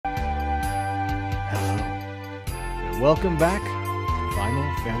Welcome back to Final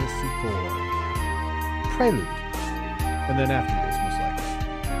Fantasy IV Prelude. And then after this, most likely.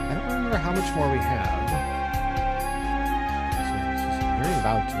 I don't remember how much more we have. This is very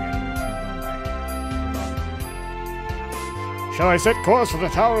loud to me. Shall I set course for the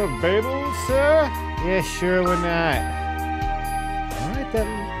Tower of Babel, sir? Yeah, sure, why not? Alright then,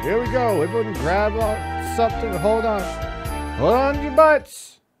 here we go. Everyone grab on something, hold on. Hold on to your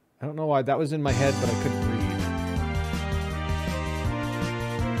butts! I don't know why that was in my head, but I couldn't read.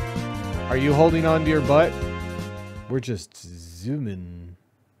 Are you holding on to your butt? We're just zooming.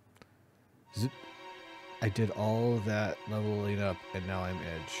 Zoop. I did all of that leveling up, and now I'm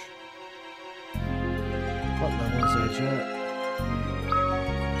Edge. What level is Edge at?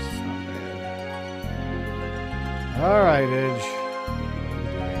 This is not bad. Alright, Edge.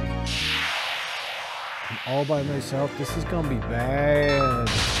 What are you doing? I'm all by myself. This is gonna be bad.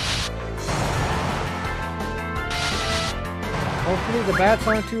 Hopefully the bats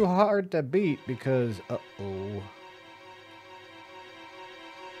aren't too hard to beat because, uh-oh.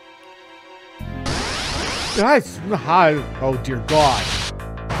 That's high. Oh dear God.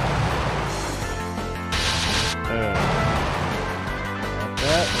 Like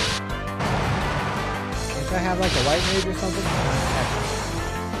that. Can't I have like a white mage or something?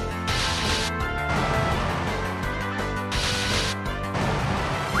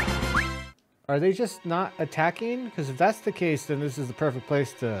 Are they just not attacking? Because if that's the case, then this is the perfect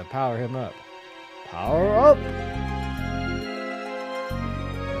place to power him up. Power up!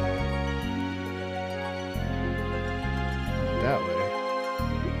 That way.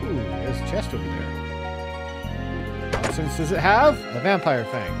 Ooh, there's a chest over there. What nonsense does it have? A vampire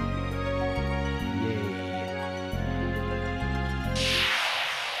fang.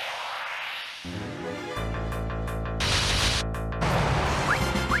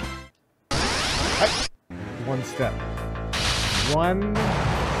 One step. One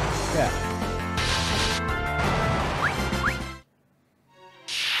step.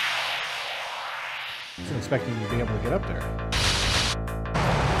 I wasn't expecting you to be able to get up there.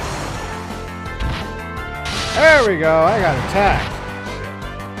 There we go. I got attacked.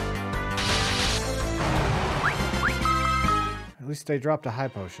 At least they dropped a high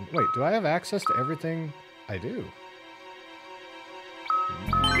potion. Wait, do I have access to everything? I do.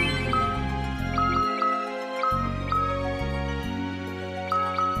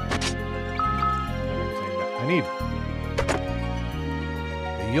 I need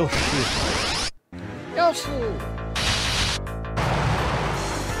the Yoshi. Yoshi!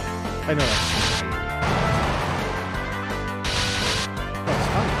 I know that's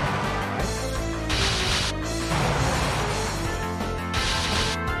funny, right?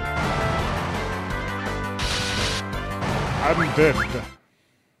 I'm dead.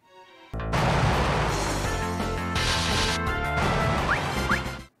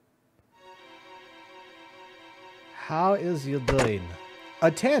 How is you doing? A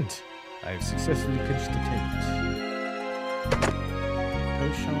tent! I've successfully pitched the tent.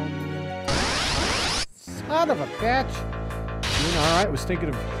 Potion. Son of a bitch! Doing alright, was thinking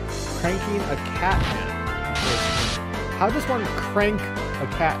of cranking a catman. How does one crank a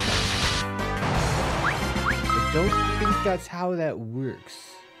catman? I don't think that's how that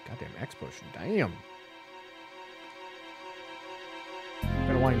works. Goddamn X potion, damn.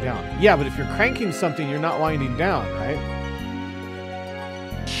 Gotta wind down. Yeah, but if you're cranking something, you're not winding down, right?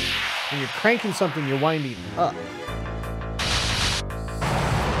 When you're cranking something, you're winding up.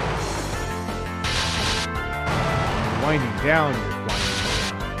 When you're winding down, you're winding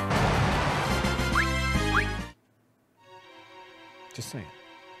down. Just saying.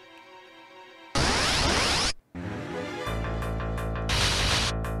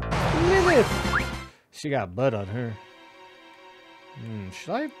 Lilith! She got blood on her.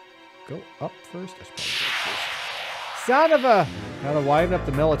 Should I go up first? I should probably go first. Son of a... Gotta widen up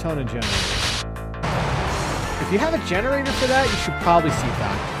the melatonin generator. If you have a generator for that, you should probably see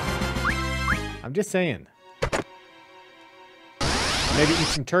that. I'm just saying. Maybe eat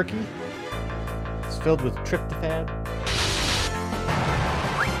some turkey. It's filled with tryptophan.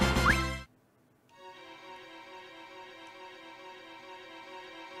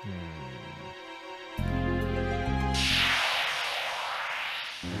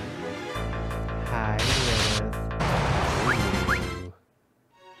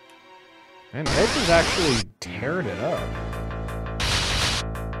 Man, Edge is actually tearing it up.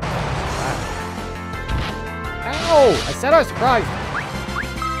 Ow! I said I was surprised.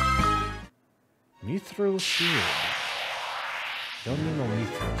 Mithril shield. Don't need no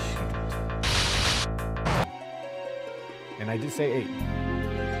mithril shield. And I did say 8.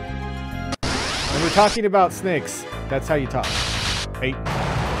 When we're talking about snakes, that's how you talk. Hey.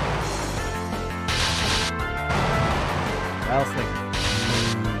 Rattlesnake.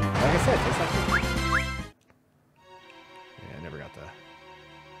 Like I said, tastes like it. Yeah, I never got the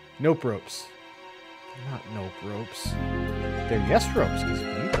nope ropes. They're not nope ropes. They're yes ropes because you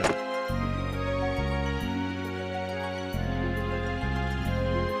can eat them.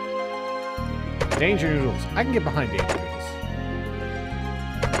 Danger noodles. I can get behind danger noodles.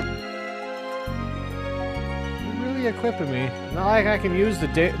 You're really equipping me. Not like I can use the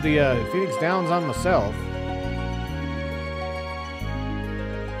Phoenix Downs on myself.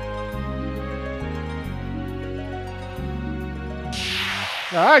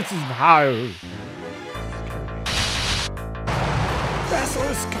 This is how.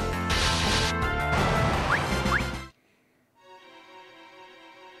 Basilisk.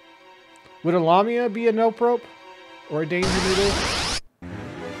 Would a Lamia be a nope rope? Or a danger noodle?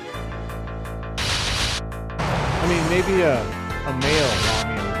 I mean, maybe a male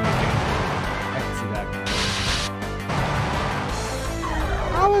Lamia would be a danger noodle. I can see that.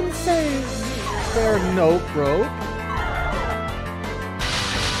 I wouldn't say they're nope rope.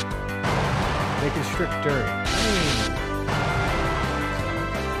 They constrict dirt.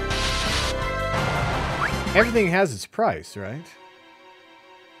 Everything has its price, right?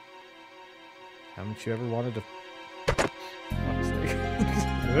 Haven't you ever wanted to...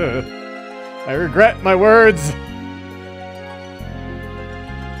 I regret my words!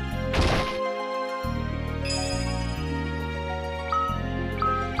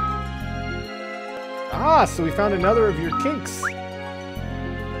 Ah, so we found another of your kinks.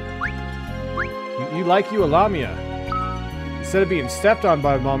 You like you a Lamia. Instead of being stepped on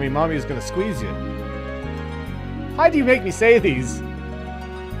by Mommy, Mommy is gonna squeeze you. Why do you make me say these?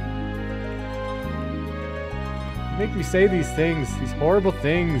 You make me say these things, these horrible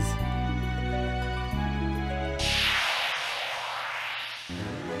things.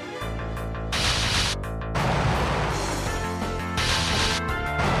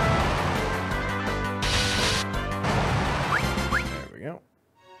 There we go.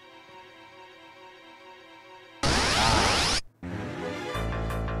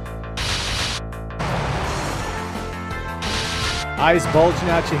 Eyes bulging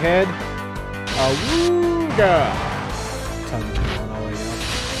out your head. Awooga! Tongue going all the way down.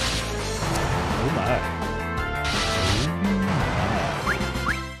 Oh my.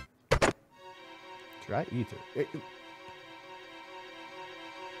 Dry ether.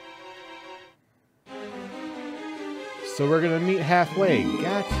 So we're gonna meet halfway.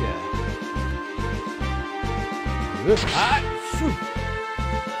 Gotcha.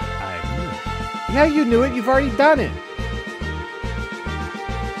 Yeah, you knew it. You've already done it.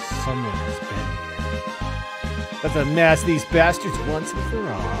 Someone has been here. Let's unmask these bastards once and for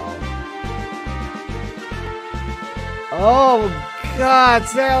all. Oh, God,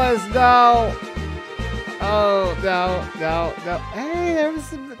 Sailors, no! Oh, no, no, no. Hey, there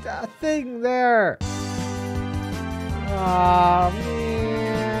was a thing there. Oh,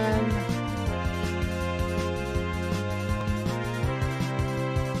 man.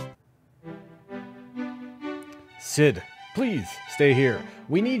 Sid, please stay here.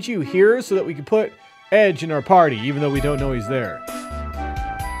 We need you here so that we can put Edge in our party, even though we don't know he's there.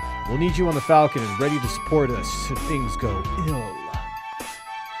 We'll need you on the Falcon and ready to support us if things go ill.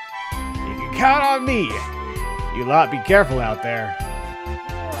 You can count on me. You lot be careful out there.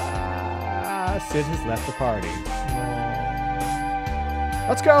 Sid has left the party.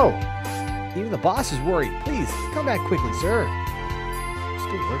 Let's go. Even the boss is worried. Please, come back quickly, sir.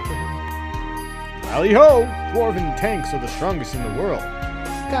 Still work for him? Tally-ho! Dwarven tanks are the strongest in the world.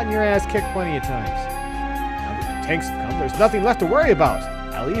 You've gotten your ass kicked plenty of times. Now that the tanks have come, there's nothing left to worry about.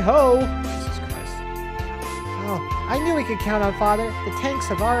 Tally-ho! Jesus Christ. Oh, I knew we could count on Father. The tanks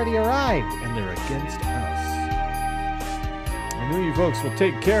have already arrived, and they're against us. I knew you folks will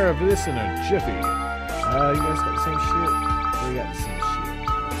take care of this in a jiffy. You guys got the same shit? We got the same shit.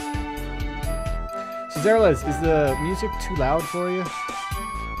 So, Zerles, is the music too loud for you?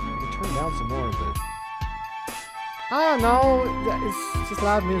 Turn down some more, but oh no, it's just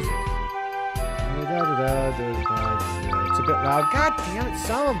loud music. It's a bit loud. God damn it,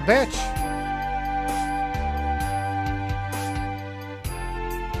 son of a bitch!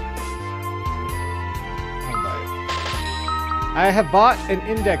 I'll buy it. I have bought an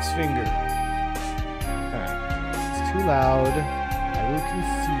index finger. Alright, it's too loud. I will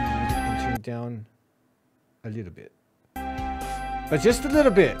concede and turn it down a little bit, but just a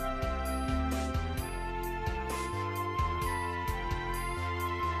little bit.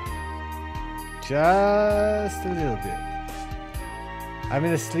 Just a little bit. I'm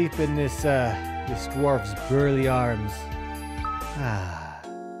gonna sleep in this This dwarf's burly arms. Ah.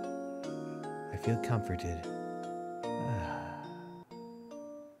 I feel comforted. Ah.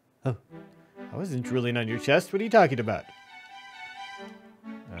 Oh. I wasn't drooling on your chest. What are you talking about?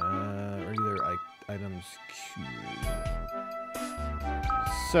 Regular items queue.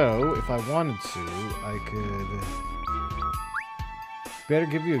 So, if I wanted to, I could... Better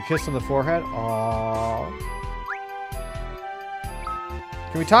give you a kiss on the forehead. Aww.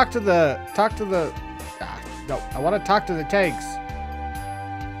 Can we talk to the... no, I want to talk to the tanks.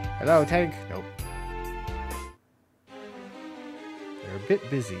 Hello, tank? Nope. They're a bit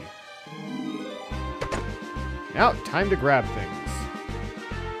busy. Now, time to grab things.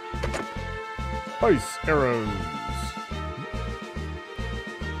 Ice arrows.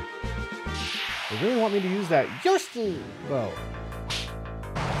 They really want me to use that Yoshi bow.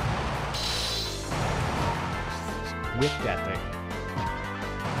 Whip that thing.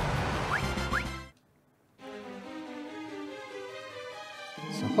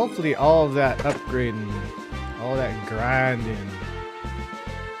 So hopefully all of that upgrading, all that grinding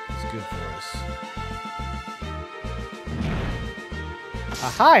is good for us.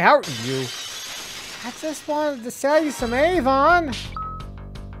 Hi, how are you? I just wanted to sell you some Avon.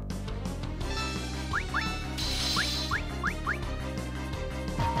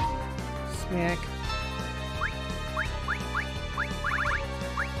 Smack.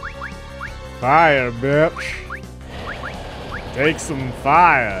 Fire, bitch. Take some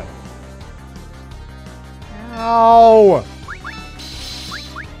fire. Ow!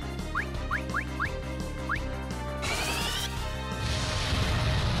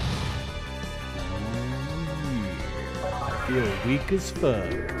 I feel weak as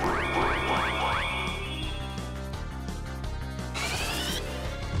fuck.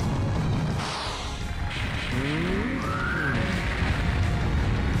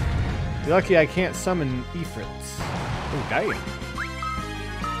 You're lucky I can't summon Ifrits. Oh, damn.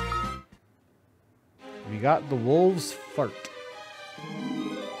 We got the wolf's fart.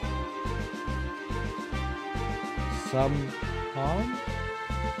 Some palm?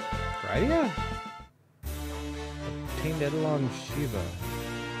 Right? Obtained Edelon Shiva.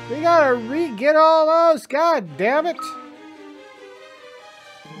 We gotta re-get all those, god damn it!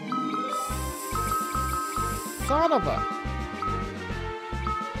 Son of a...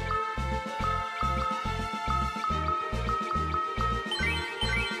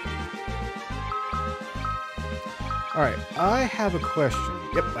 Alright, I have a question.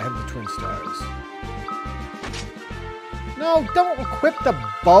 Yep, I have the twin stars. No, don't equip the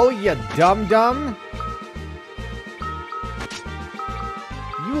bow, you dum-dum!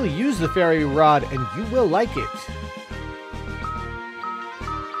 You will use the fairy rod, and you will like it.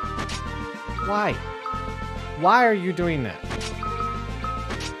 Why? Why are you doing that?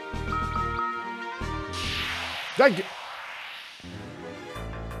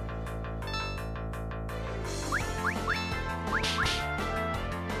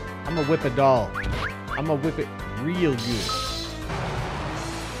 I'm gonna whip a doll. I'm gonna whip it real good.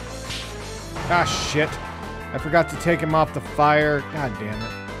 Ah, shit. I forgot to take him off the fire. God damn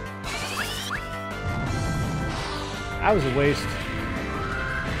it. That was a waste.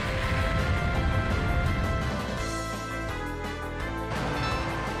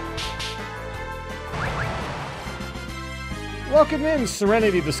 Welcome in,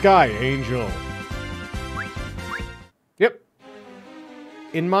 Serenity the Sky Angel. Yep.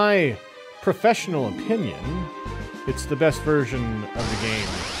 In my professional opinion, it's the best version of the game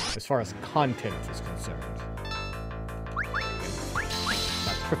as far as content is concerned.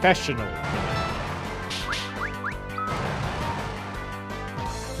 My professional opinion.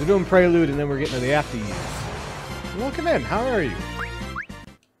 We're doing Prelude and then we're getting to the after-use. Welcome in, how are you?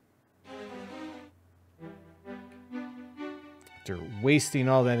 After wasting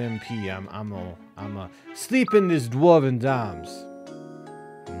all that MP, I'm a sleep in this dwarven arms.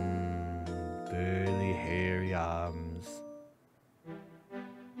 Burly hairy arms.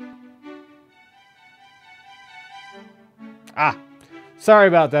 Ah, sorry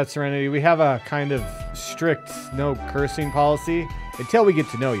about that, Serenity. We have a kind of strict no cursing policy until we get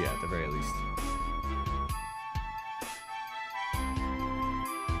to know you, at the very least.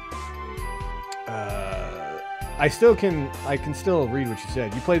 I can still read what you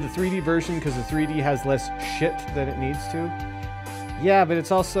said. You played the 3D version because the 3D has less shit than it needs to. Yeah, but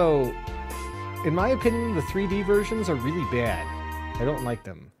it's also, in my opinion, the 3D versions are really bad. I don't like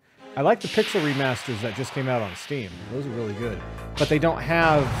them. I like the pixel remasters that just came out on Steam. Those are really good. But they don't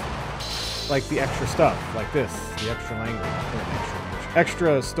have, like, the extra stuff, like this. The extra language.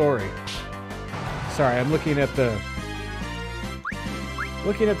 Extra story. Sorry, I'm looking at the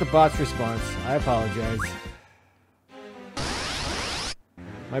Looking at the bot's response, I apologize.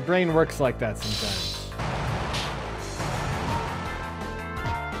 My brain works like that sometimes.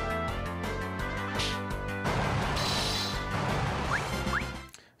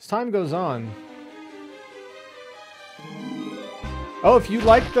 As time goes on... Oh, if you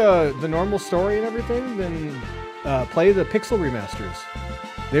like the normal story and everything, then play the Pixel remasters.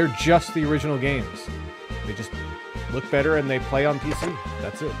 They're just the original games. They just look better and they play on PC.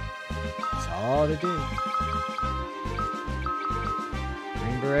 That's it. That's all they do.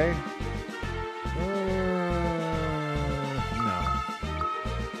 Green Beret? No.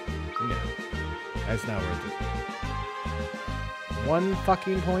 No. That's not worth it. 1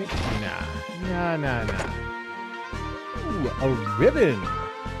 fucking point? Nah. Nah. Ooh, a ribbon.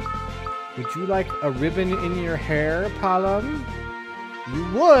 Would you like a ribbon in your hair, Palom? You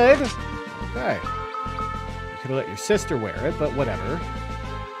would? Okay. You could have let your sister wear it, but whatever.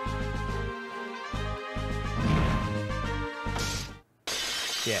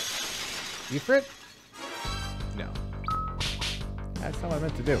 Yeah. Euphrit? No. That's how I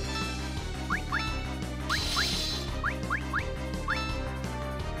meant to do.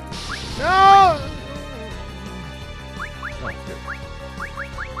 No! Oh, good.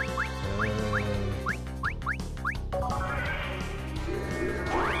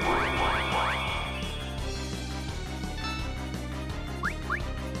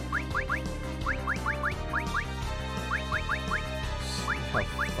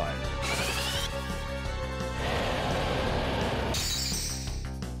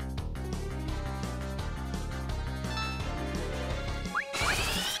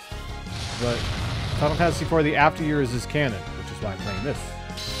 But Final Fantasy IV, the After Years is canon, which is why I'm playing this.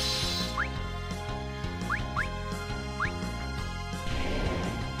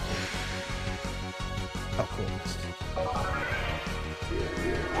 Oh, cool.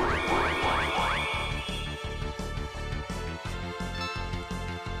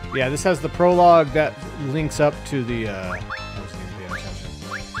 Yeah, this has the prologue that links up to the,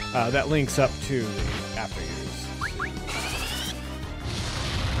 that links up to the After Years.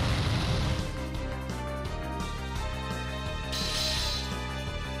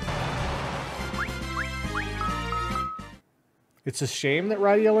 It's a shame that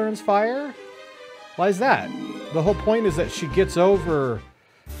Rydia learns fire? Why is that? The whole point is that she gets over...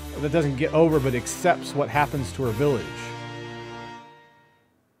 That doesn't get over, but accepts what happens to her village.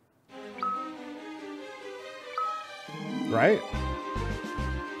 Right?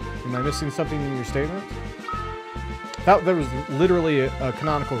 Am I missing something in your statement? I thought there was literally a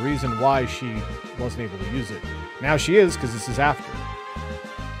canonical reason why she wasn't able to use it. Now she is, because this is after.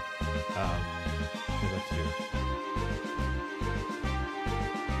 What to do?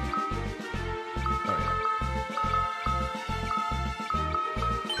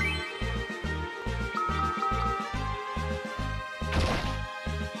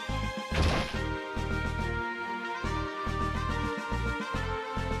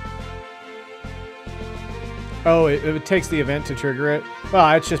 Oh, it takes the event to trigger it?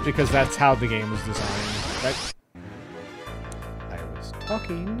 Well, it's just because that's how the game was designed. Right? I was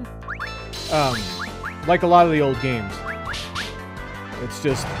talking. Like a lot of the old games. It's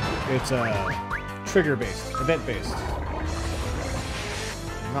trigger-based, event-based.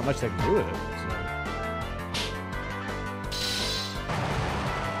 Not much they can do with it.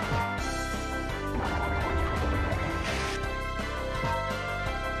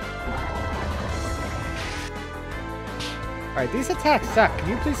 Alright, these attacks suck. Can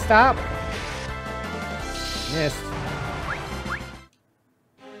you please stop? Missed.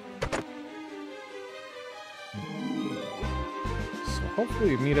 So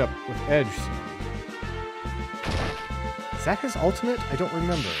hopefully we meet up with Edge soon. Is that his ultimate? I don't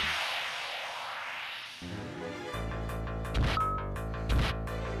remember.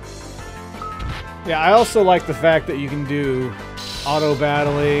 Yeah, I also like the fact that you can do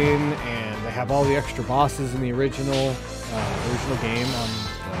auto-battling, and they have all the extra bosses in the original game on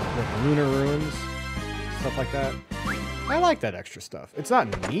the Lunar Ruins, stuff like that. I like that extra stuff. It's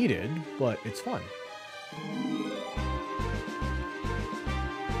not needed, but it's fun.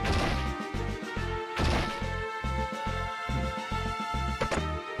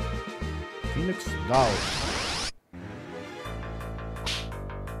 Phoenix Doll.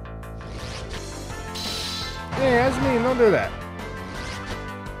 Hey, that's me, don't do that.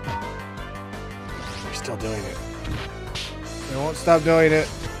 You're still doing it. I won't stop doing it.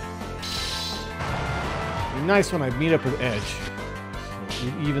 It'd be nice when I meet up with Edge. So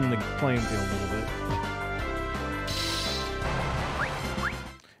even the playing field a little bit.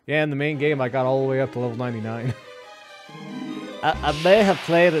 Yeah, in the main game I got all the way up to level 99. I may have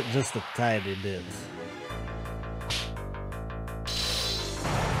played it just a tiny bit.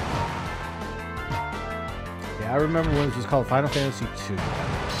 Yeah, I remember when it was called Final Fantasy II.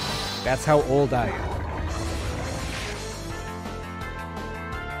 That's how old I am.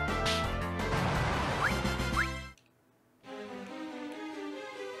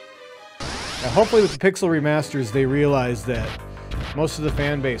 Now, hopefully with the Pixel remasters, they realize that most of the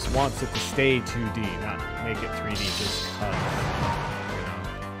fan base wants it to stay 2D, not make it 3D just because, you know.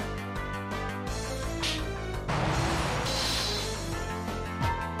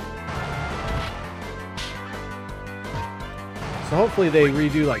 So hopefully they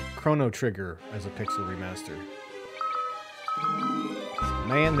redo like Chrono Trigger as a Pixel remaster.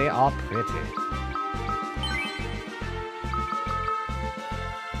 Man, they are pretty.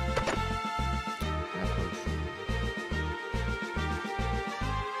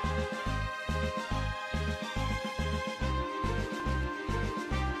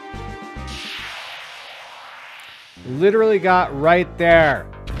 Literally got right there.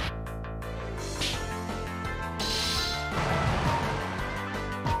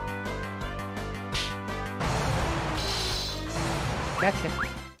 Gotcha.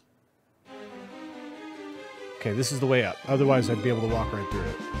 Okay, this is the way up. Otherwise, I'd be able to walk right through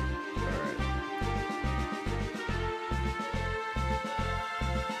it. Alright.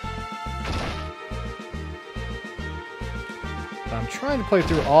 I'm trying to play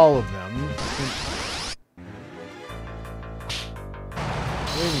through all of them.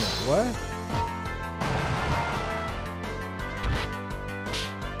 Wait a minute, what?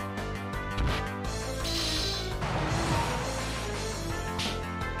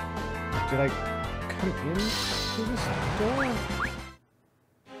 Did I come in through this door?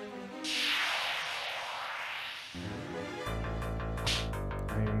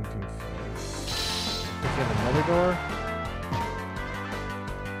 I'm confused. Did you have another door?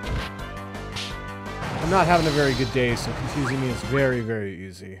 I'm not having a very good day, so confusing me is very, very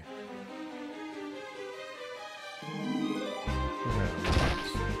easy.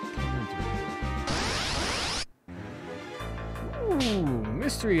 Ooh,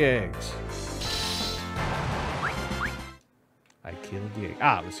 mystery eggs. I killed the egg.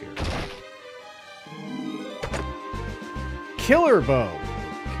 Ah, it was here. Killer bow.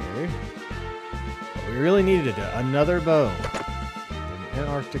 Okay. We really needed another bow. An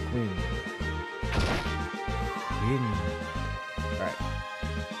Antarctic wind. Alright.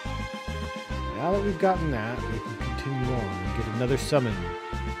 Now that we've gotten that, we can continue on and get another summon.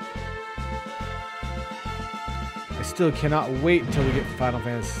 I still cannot wait until we get Final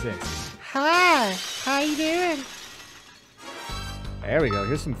Fantasy VI. Hi! How you doing? There we go.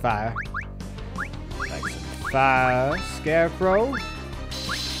 Here's some fire. Like some fire. Scarecrow.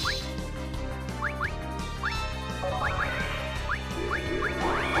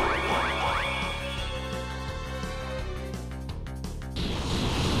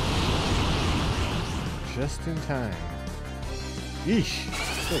 Just in time. Yeesh.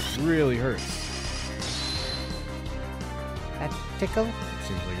 Still really hurts. That tickle?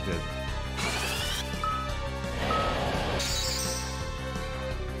 Seems like it did.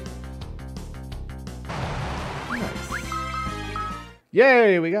 Nice.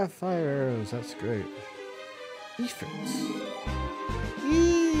 Yay! We got fire arrows. That's great. Ifrit.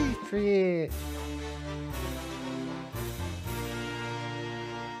 Ifrit.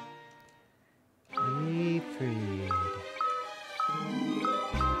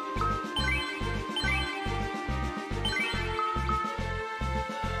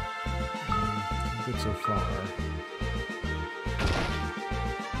 Good so far.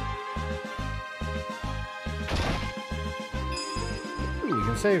 Ooh, we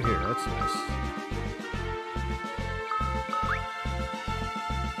can save here. That's nice.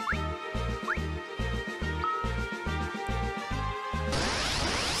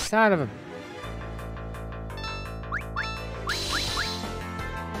 Son of a...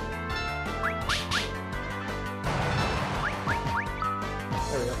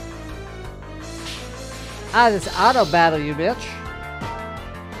 I just auto battle you, bitch.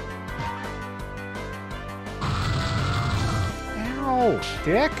 Ow,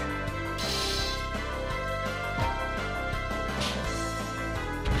 dick.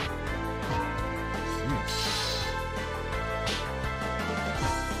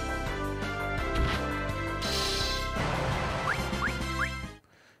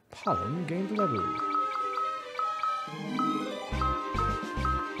 Pollen gained level.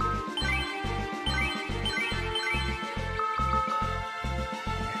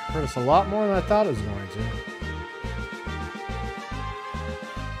 Hurt us a lot more than I thought it was going to.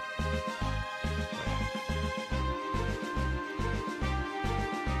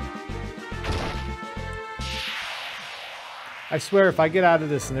 I swear if I get out of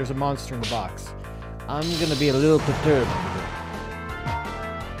this and there's a monster in the box, I'm gonna be a little perturbed.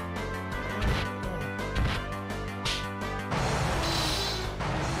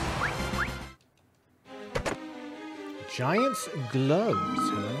 Giant's gloves,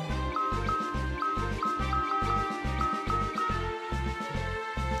 huh?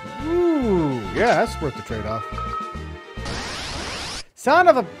 Ooh, yeah, that's worth the trade-off. Son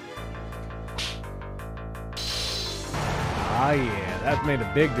of a... Ah, yeah, that made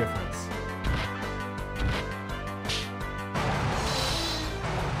a big difference.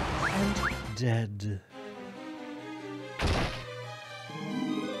 And dead.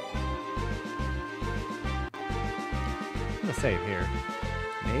 I'm gonna save here.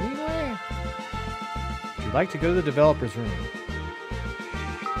 Anyway, if you'd like to go to the developer's room.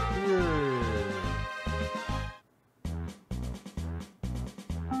 Sure.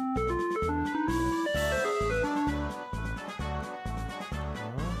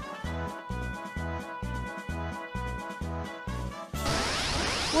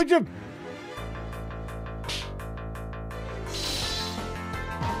 Would you?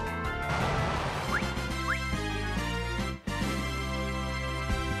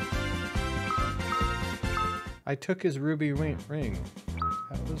 I took his ruby ring.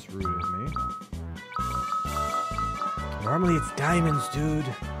 That was rude of me. Normally it's diamonds, dude.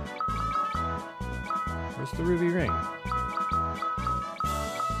 Where's the ruby ring?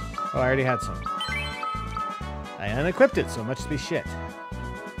 Oh, I already had some. I unequipped it, so it must be shit.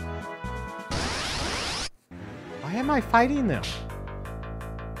 Why am I fighting them?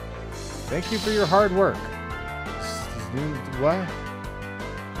 Thank you for your hard work. What?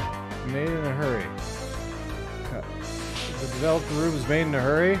 Made in a hurry. The developer room is made in a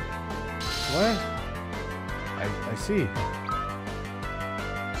hurry? What? I see. I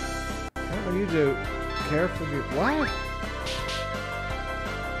don't want you to care for the... What?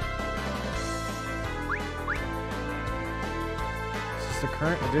 This is the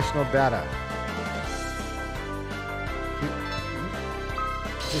current additional data.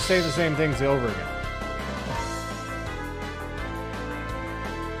 Just say the same things over again.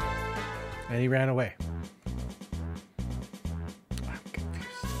 And he ran away. I'm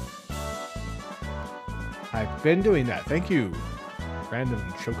confused. I've been doing that. Thank you, random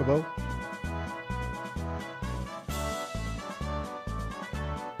chocobo.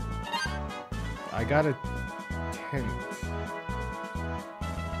 I got a tent.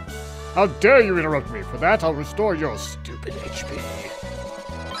 How dare you interrupt me? For that, I'll restore your stupid HP.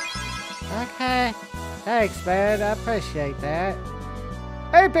 Okay. Thanks, man. I appreciate that.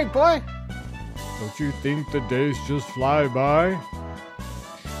 Hey, big boy! Don't you think the days just fly by?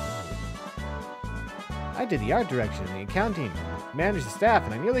 I did the art direction, the accounting, managed the staff,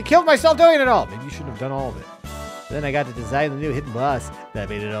 and I nearly killed myself doing it all! Maybe you shouldn't have done all of it. Then I got to design the new hidden boss. That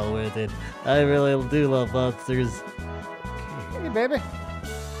made it all worth it. I really do love monsters. Okay. Hey, baby.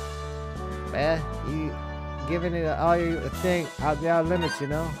 Man, you giving it all your thing out there limits, you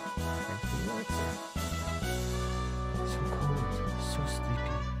know? So cold, so sleepy.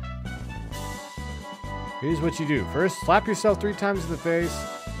 Here's what you do. First, slap yourself 3 times in the face,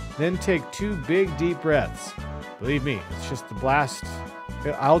 then take 2 big, deep breaths. Believe me, it's just the blast.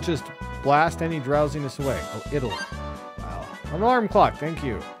 I'll just blast any drowsiness away. Oh, it'll. Wow. An alarm clock, thank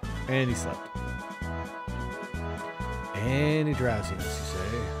you. And he slept. Any drowsiness, you say?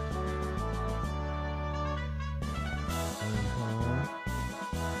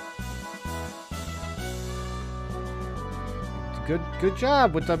 Good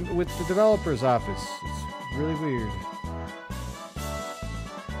job with the developer's office. It's really weird.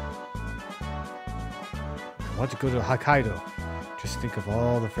 I want to go to Hokkaido. Just think of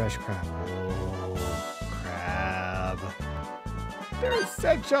all the fresh crab. Oh, crab. They're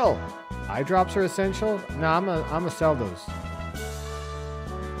essential. Eye drops are essential. No, I'm gonna sell those.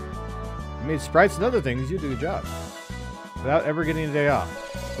 You made sprites and other things. You do a good job without ever getting a day off.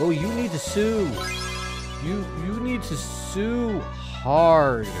 Oh, you need to sue. You need to sue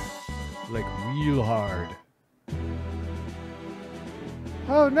hard. Like real hard.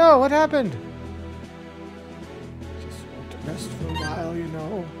 Oh no, what happened? Just want to rest for a while, you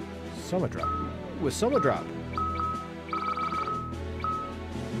know. Soma drop. With Soma drop.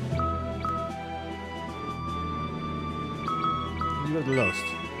 You are the lost.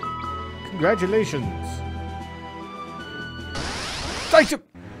 Congratulations. Thank you.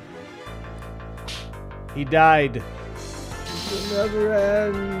 He died. It will never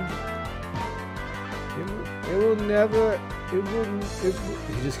end. It will never. It will.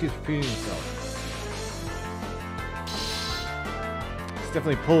 He just keeps repeating himself. This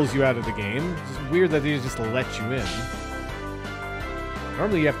definitely pulls you out of the game. It's just weird that they just let you in.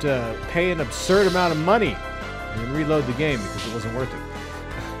 Normally you have to pay an absurd amount of money and then reload the game because it wasn't worth it.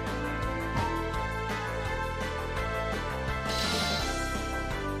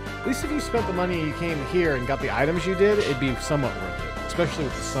 At least if you spent the money you came here and got the items you did, it'd be somewhat worth it. Especially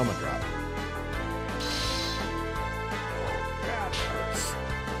with the Soma drop.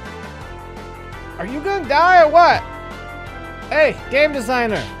 Are you gonna die or what? Hey, game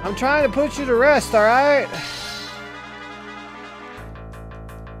designer, I'm trying to put you to rest, alright?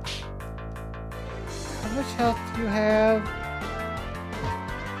 How much health do you have?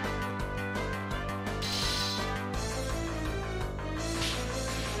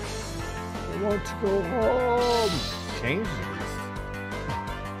 I want to go home. Changed at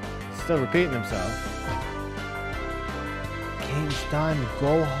least. Still repeating himself. Game's done.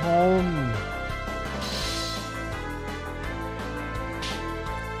 Go home.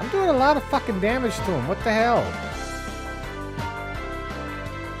 I'm doing a lot of fucking damage to him. What the hell?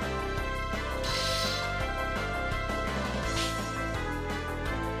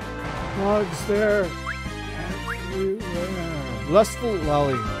 Bugs there everywhere. Lustful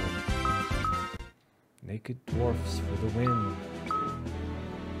lolly. Naked dwarfs for the win.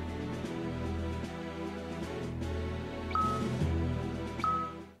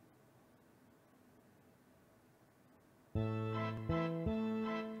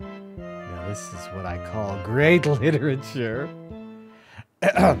 Now this is what I call great literature.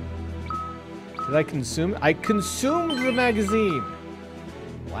 Did I consume? I consumed the magazine.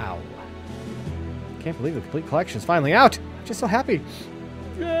 Wow. Can't believe the complete collection is finally out. I'm just so happy.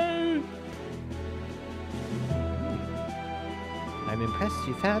 Yay! I'm impressed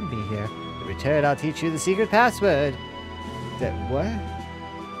you found me here. In return, I'll teach you the secret password. That what?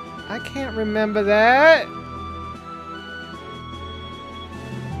 I can't remember that.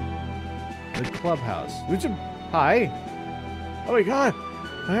 The clubhouse. Hi. Oh my god.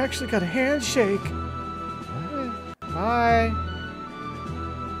 I actually got a handshake. What? Hi.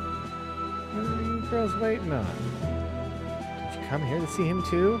 What are you girls waiting on? Did you come here to see him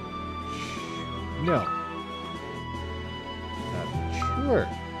too? Shh. No. Sure.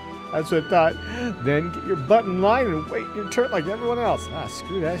 That's what I thought. Then get your butt in line and wait your turn like everyone else. Ah,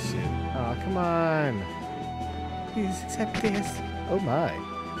 screw that shit. Aw, come on. Please accept this. Oh my.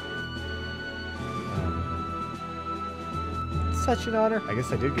 Such an honor. I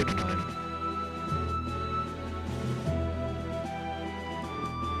guess I did get in line.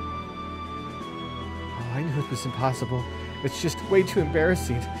 Oh, I knew it was impossible. It's just way too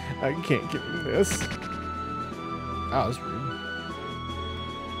embarrassing. I can't give him this. Oh, that's rude.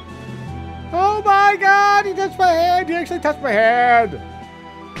 Oh my god, he touched my hand! He actually touched my hand!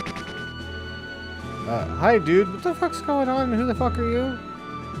 Hi dude, what the fuck's going on? Who the fuck are you?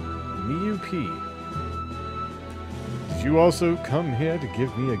 Miyu-P. Did you also come here to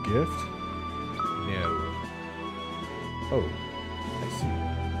give me a gift? No. Oh, I see.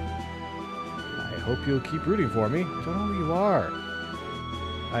 I hope you'll keep rooting for me. I don't know who you are.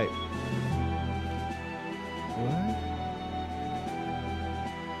 What?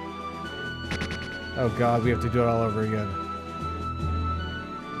 Oh god, we have to do it all over again.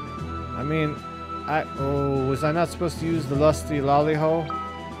 I mean, oh, was I not supposed to use the lusty lollyho?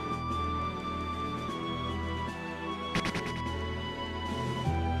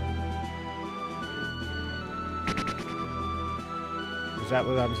 Is that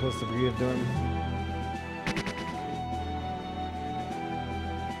what I'm supposed to be doing?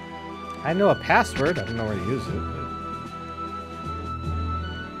 I know a password, I don't know where to use it, but...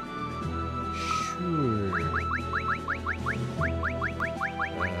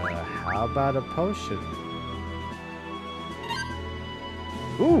 How about a potion?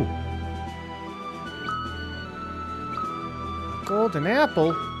 Ooh! A golden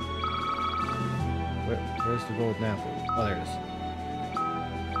apple? Where's the golden apple? Oh, there it is.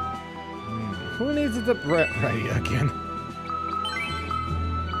 Who needs it to... Right again.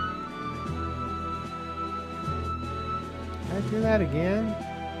 Can I do that again?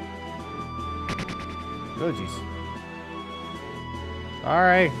 Oh, jeez.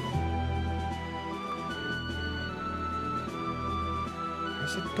 Alright.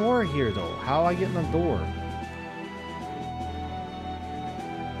 There's a door here, though. How do I get in the door?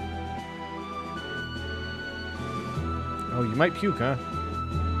 Oh, you might puke, huh?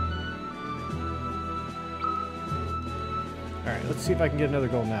 Alright, let's see if I can get another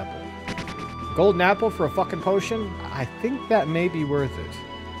golden apple. Golden apple for a fucking potion? I think that may be worth it.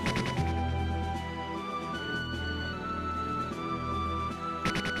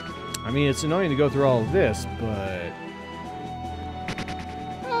 I mean, it's annoying to go through all of this, but...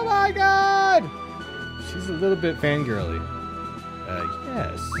 Oh my god! She's a little bit fangirly.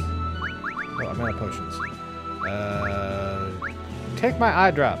 Yes. Oh, I'm out of potions. Take my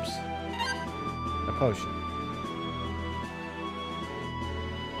eye drops. A potion.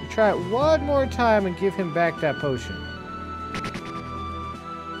 You try it one more time and give him back that potion.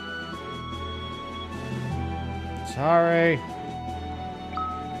 Sorry.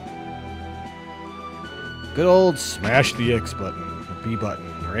 Good old smash the X button, or B button,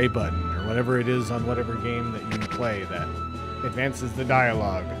 or A button, or whatever it is on whatever game that you play that advances the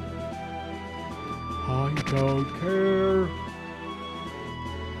dialogue. I don't care.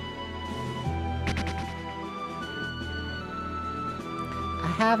 I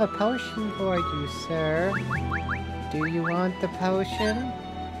have a potion for you, sir. Do you want the potion?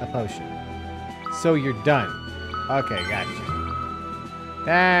 A potion. So you're done. Okay, gotcha.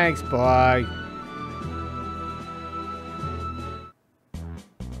 Thanks, boy.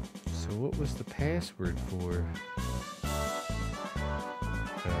 So what was the password for?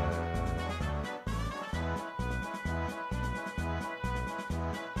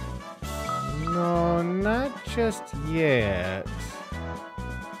 No, not just yet.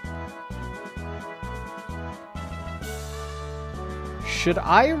 Should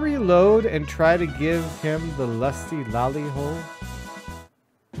I reload and try to give him the lusty lolly hole?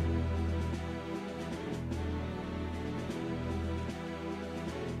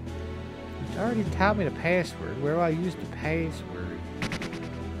 You already taught me the password. Where do I use the password?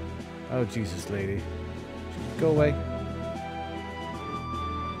 Oh, Jesus, lady. Go away.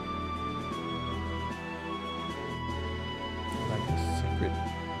 Like a secret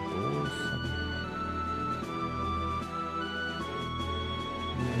door or something.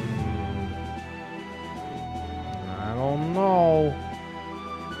 I don't know.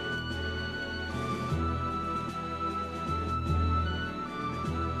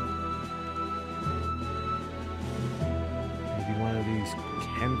 Maybe one of these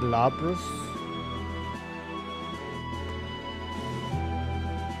candelabras?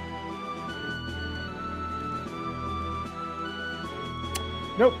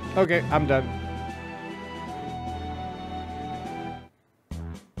 Nope. Okay, I'm done.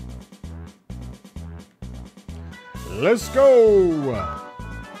 Let's go!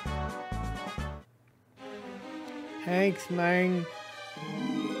 Thanks, man.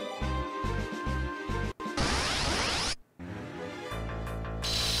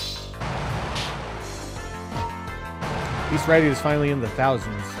 Beast Ready is finally in the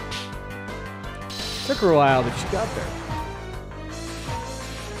thousands. Took her a while, but she got there.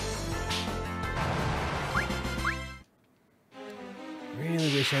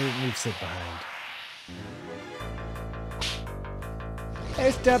 Really wish I didn't leave Sid behind.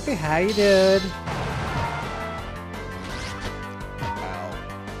 Hey, Stumpy, how you doing? Ow.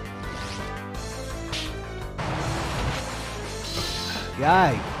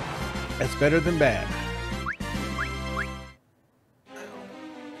 Yay. That's better than bad. Oh,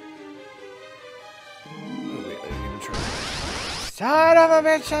 wait, I didn't even try. Son of a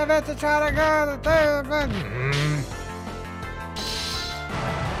bitch, I meant to try to go to the third.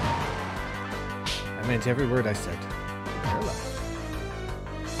 I meant every word I said.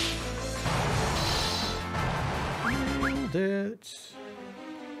 It.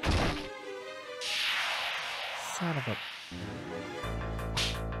 Son of a...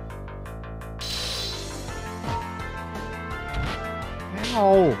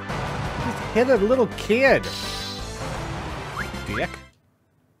 Ow! Just hit a little kid! Dick.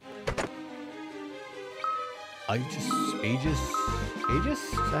 Aegis? Aegis? Aegis?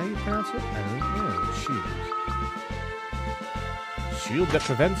 Is that how you pronounce it? I don't know. Shield. Shield that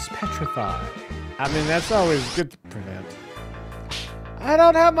prevents petrify. I mean, that's always good to prevent. I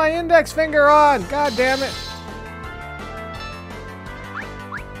don't have my index finger on! God damn it!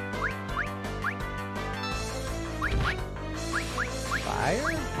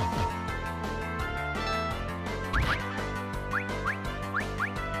 Fire?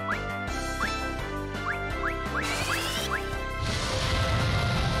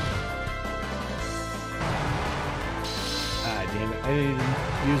 Ah, damn it. I didn't even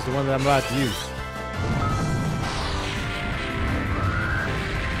use the one that I'm about to use.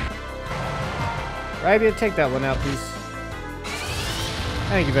 Right, take that one out, please.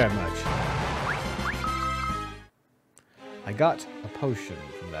 Thank you very much. I got a potion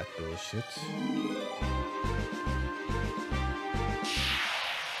from that bullshit.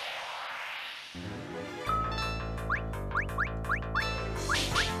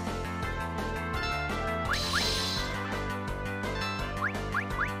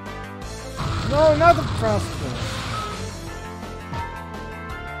 No, not the frost one.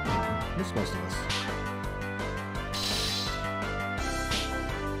 Miss most of us.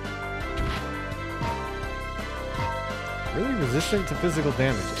 Really resistant to physical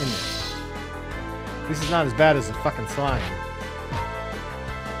damage, isn't it? This is not as bad as the fucking slime.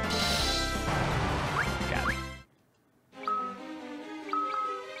 Got it.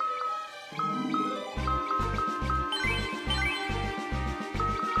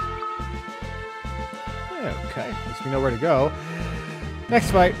 Okay, at least we know where to go.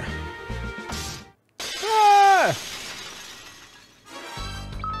 Next fight. Ah!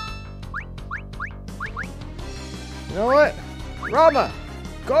 You know what? Rama!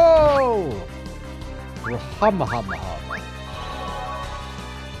 Go! Rahama hama hama.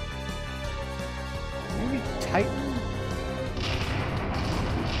 Maybe Titan?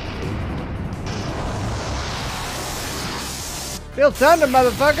 Feel thunder,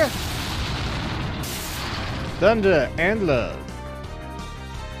 motherfucker! Thunder and love.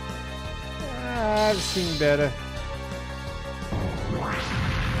 I've seen better.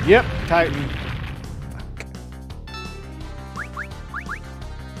 Yep, Titan.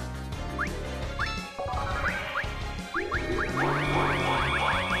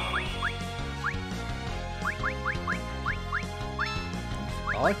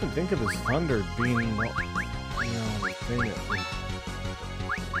 All I can think of is thunder being, you know, the thing that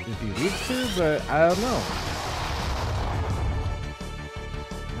would be weak to, but I don't know.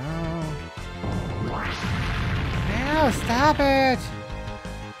 No, stop it!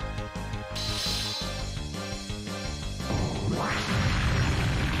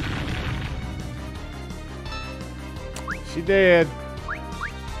 She did.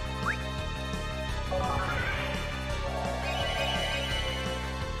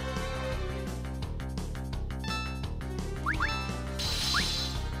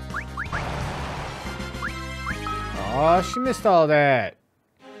 Oh, she missed all that.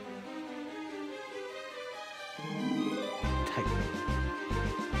 Titan.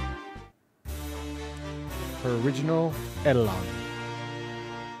 Her original Eidolon.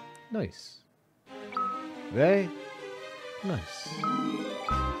 Nice. Very nice.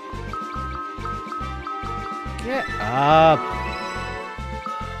 Get up.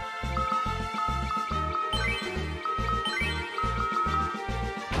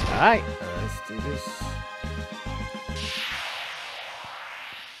 Alright, let's do this.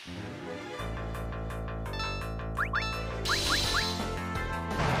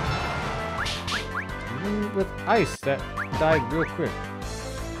 With ice that died real quick.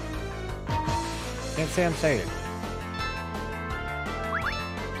 Can't say I'm excited.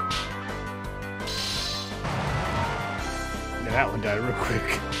 Yeah, that one died real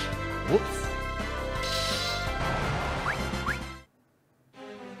quick. Whoops.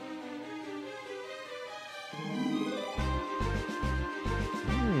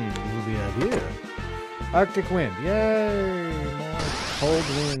 We'll be out here. Arctic wind. Yay! More cold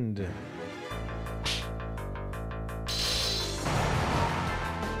wind.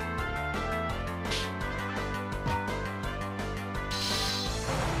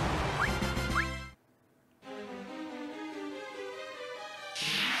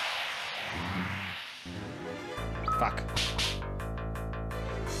 Fuck.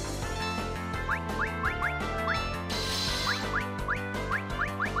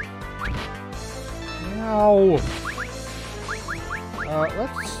 No.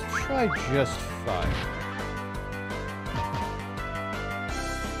 Let's try just fire.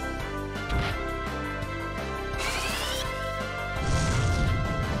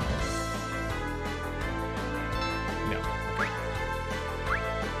 No.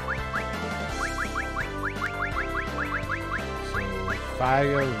 So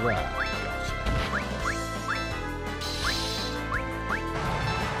fire rock.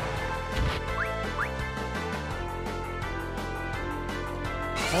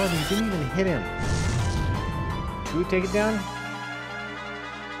 Oh, he didn't even hit him. Should we take it down? No.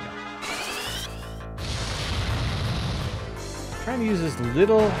 I'm trying to use as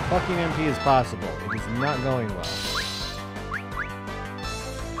little fucking MP as possible. It is not going well.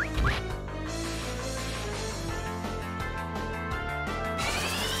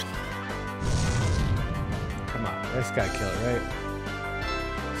 Come on, this guy kill it, right?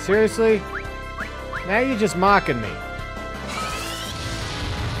 Seriously? Now you're just mocking me.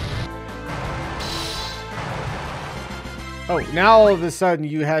 Oh, now all of a sudden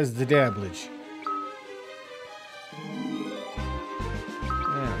you has the damage.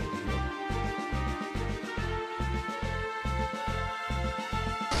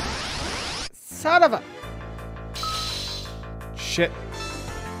 Son of a... Shit.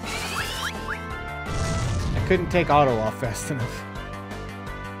 I couldn't take auto off fast enough.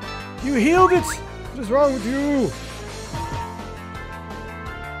 You healed it! What is wrong with you?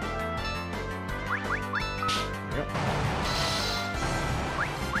 Yep.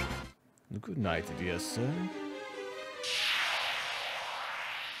 night, dear sir.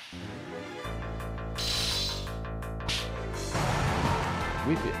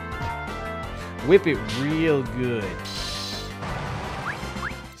 Whip it. Whip it real good.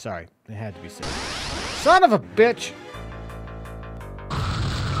 Sorry, it had to be said. Son of a bitch!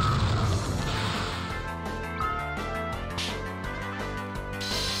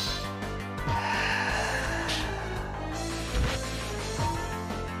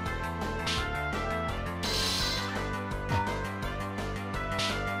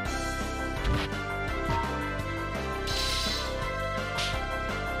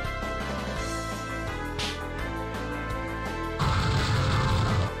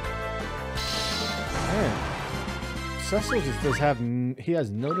 Cecil just does have, he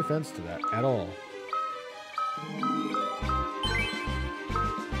has no defense to that at all.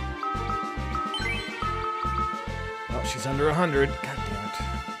 Oh, she's under 100. God damn it.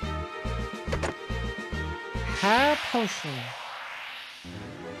 High potion.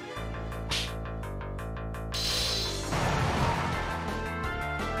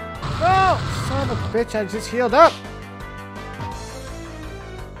 Oh, son of a bitch, I just healed up.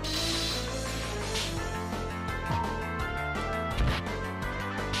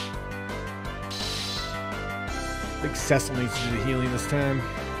 I think Cecil needs to do the healing this time.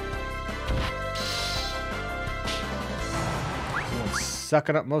 He's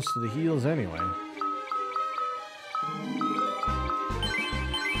sucking up most of the heals anyway.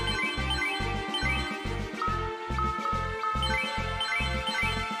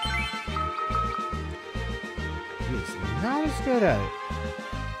 He is not as good at it.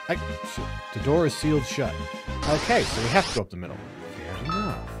 Shit, the door is sealed shut. Okay, so we have to go up the middle. Fair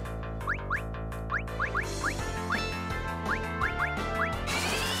enough.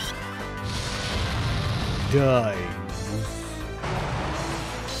 Die.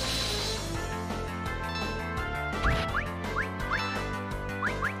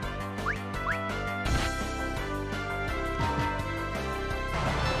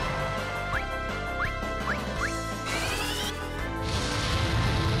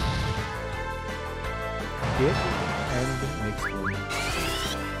 Hit and explode.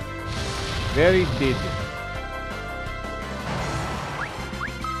 Very dead.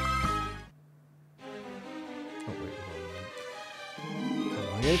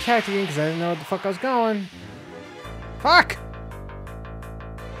 I attacked again because I didn't know what the fuck I was going. Fuck!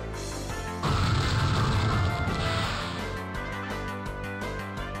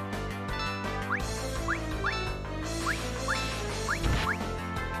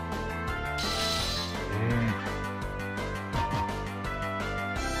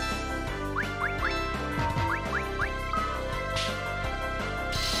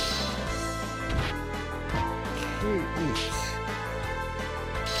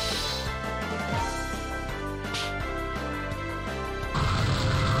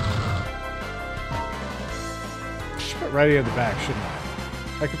 Right at the back, shouldn't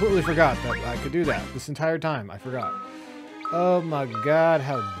I? I completely forgot that I could do that this entire time. I forgot. Oh my god,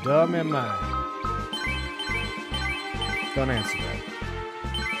 how dumb am I? Don't answer that.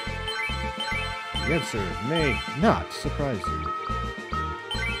 The answer may not surprise you.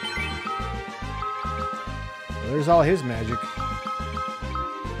 Well, there's all his magic.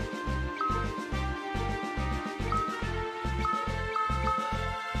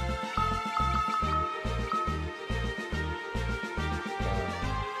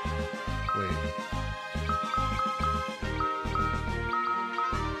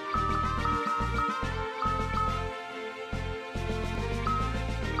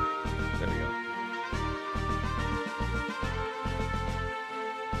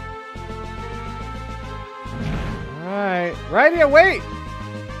 Right here, wait!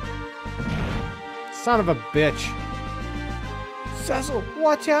 Son of a bitch. Cecil,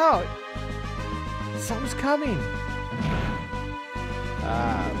 watch out! Something's coming.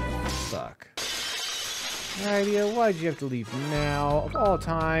 Ah, fuck. Right here, why'd you have to leave now? Of all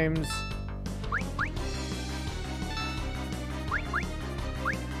times.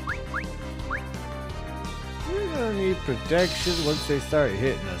 We're gonna need protection once they start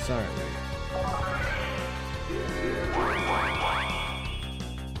hitting us, aren't we?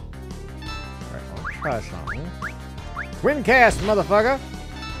 Try something. Twin cast, motherfucker!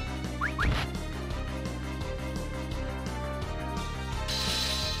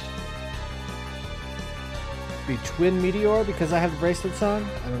 Be twin meteor because I have the bracelets on?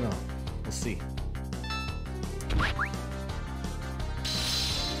 I don't know. We'll see.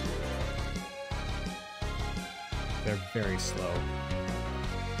 They're very slow.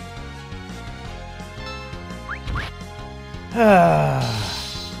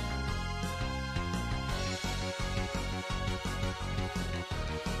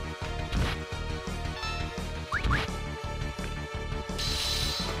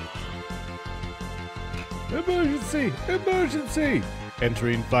 Emergency! Emergency!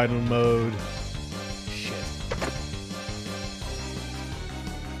 Entering final mode. Shit.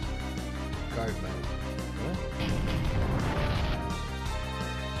 Guard mode. What?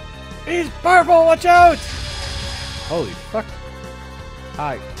 He's purple! Watch out! Holy fuck.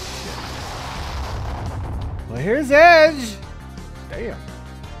 Hi. Shit. Well, here's Edge. Damn.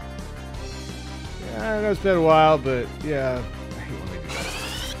 Yeah, I know it's been a while, but yeah. I hate when they do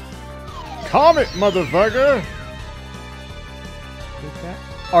that. Comet, motherfucker!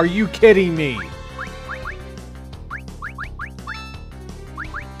 Are you kidding me?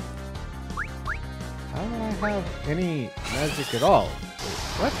 How do I have any magic at all? Wait,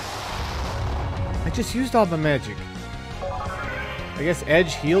 what? I just used all the magic. I guess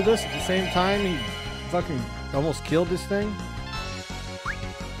Edge healed us at the same time. He fucking almost killed this thing.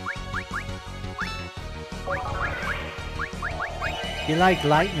 You like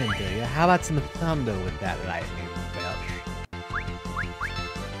lightning, do you? How about some thunder with that lightning, bitch?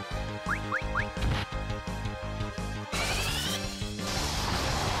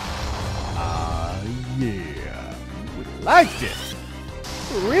 Ah, yeah. We liked it.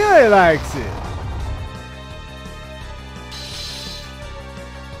 Really likes it.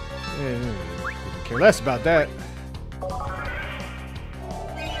 Couldn't care less about that.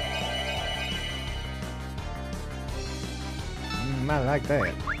 I like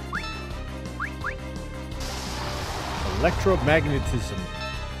that. Electromagnetism.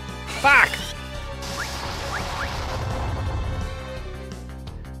 Fuck!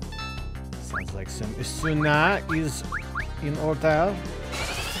 Sounds like some Isuna is in order.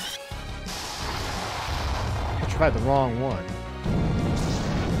 I tried the wrong one.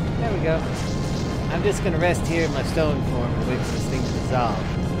 There we go. I'm just gonna rest here in my stone form and wait for this thing to dissolve.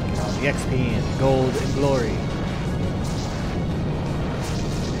 Get all the XP and gold and glory.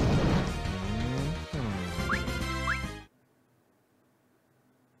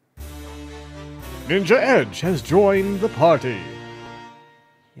 Ninja Edge has joined the party.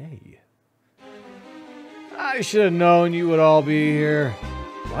 Yay. I should have known you would all be here.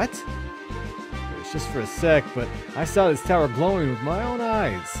 What? It was just for a sec, but I saw this tower glowing with my own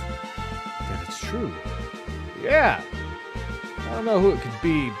eyes. Then it's true. Yeah. I don't know who it could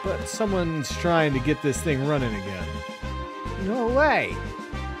be, but someone's trying to get this thing running again. No way.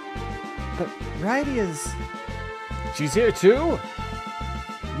 But Rydia's... She's here too?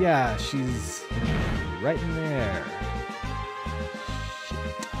 Yeah, she's right in there.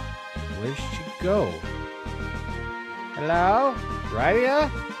 Shit. Where'd she go? Hello? Rydia?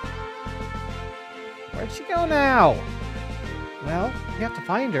 Where'd she go now? Well, you have to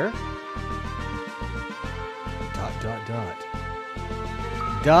find her. Dot, dot, dot.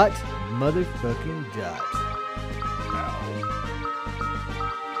 Dot, motherfucking dot. Ow.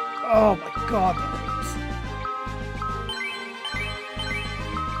 Oh my god, that hurts.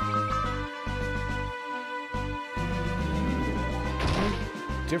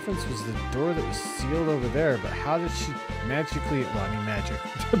 Difference was the door that was sealed over there, but how did she magically, well, I mean magic,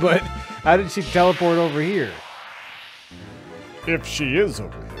 but how did she teleport over here? If she is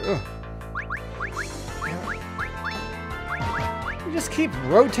over here. You just keep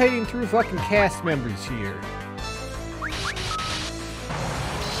rotating through fucking cast members here.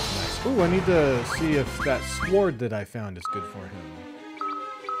 Nice. Ooh, I need to see if that sword that I found is good for him.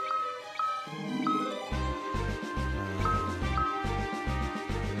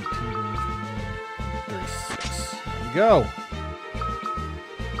 36. There we go.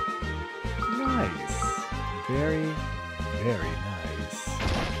 Nice. Very, very nice.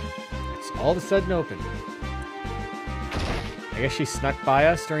 It's all of a sudden open. I guess she snuck by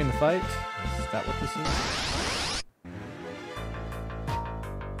us during the fight. Is that what this is?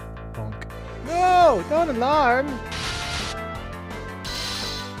 Bonk. No! Don't alarm!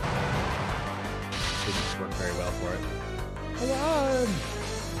 Didn't work very well for it. Alarm!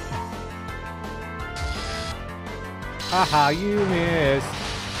 Haha, you missed.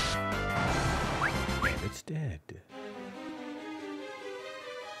 And it's dead.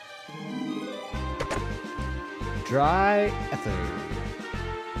 Dry ether.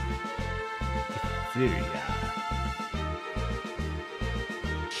 Etheria.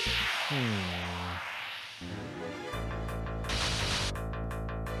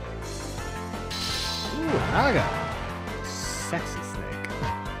 Ooh, Naga. Sexy snake.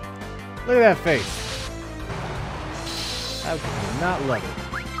 Look at that face. I would not love it.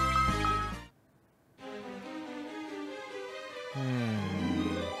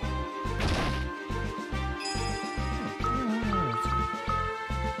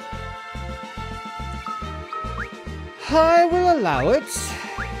 I will allow it.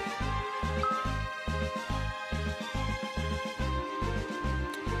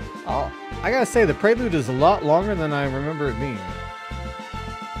 I gotta say, the prelude is a lot longer than I remember it being.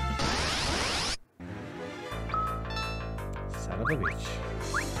 Son of a bitch.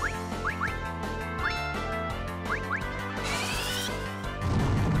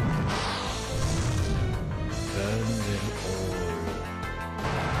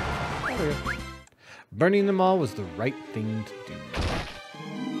 Burning them all was the right thing to do.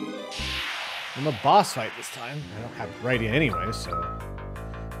 I'm a boss fight this time. I don't have Rydia anyway, so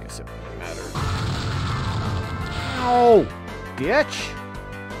I guess it wouldn't matter. Ow! Bitch!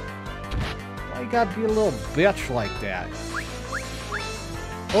 Why you gotta be a little bitch like that?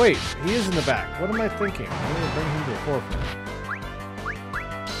 Oh wait, he is in the back. What am I thinking? I'm gonna bring him to the forefront.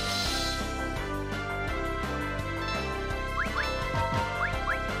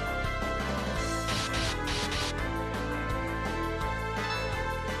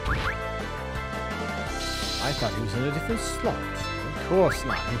 I thought he was in a different slot. Of course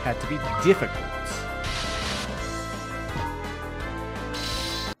not. He had to be difficult.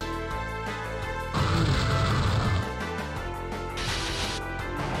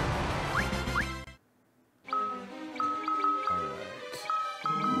 Alright.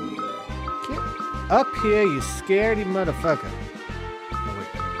 Get up here, you scaredy motherfucker. Oh wait,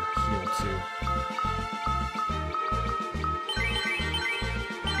 I need to heal too.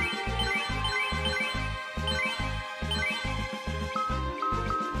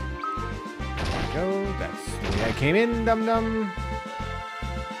 Go. That's the way I came in, dum-dum.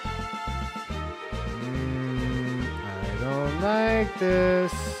 I don't like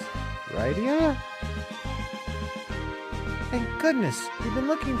this. Rydia? Thank goodness, we've been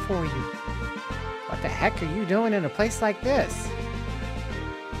looking for you. What the heck are you doing in a place like this?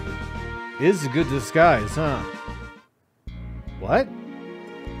 It is a good disguise, huh? What?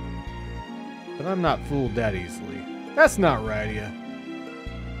 But I'm not fooled that easily. That's not Rydia.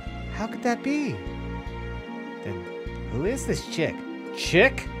 How could that be? Then who is this chick?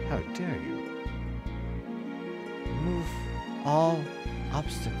 Chick? How dare you? Remove all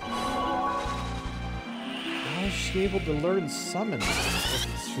obstacles. How is she able to learn summon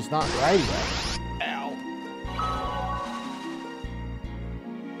if she's not Rydia? Ow.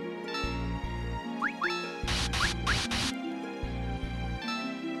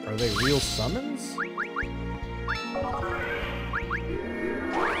 Are they real summons?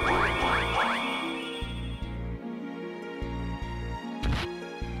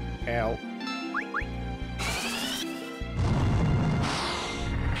 Ow.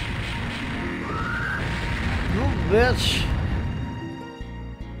 You bitch.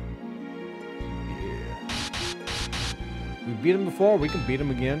 Yeah. We beat him before, we can beat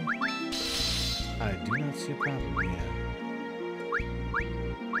him again. I do not see a problem here.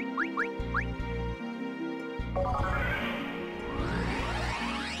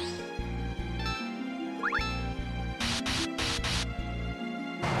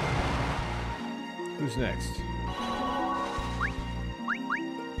 Who's next?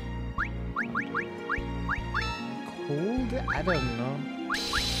 Cold? I don't know.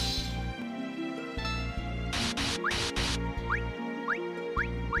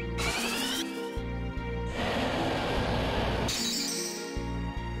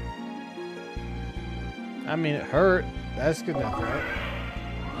 I mean, it hurt. That's good enough, right?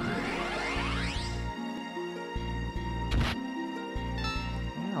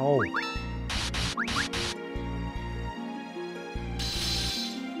 Ow.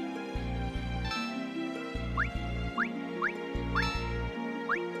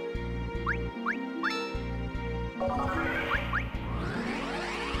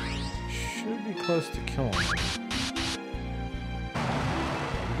 Should be close to killing him. There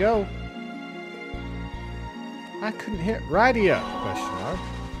we go. I couldn't hit Rydia? Question mark.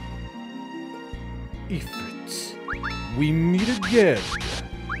 Ifrit, we meet again.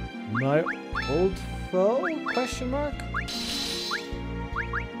 My old foe? Question mark.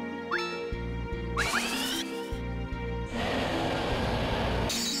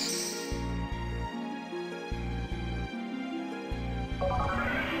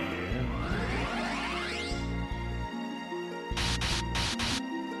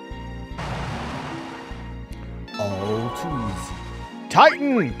 All too easy.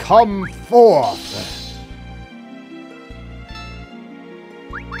 Titan, come forth!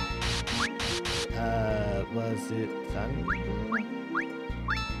 Was it Thunder?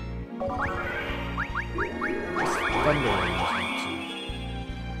 Thunder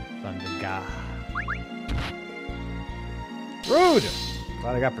Thunder God. Rude!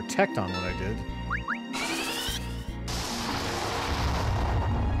 Glad I got Protect on what I did.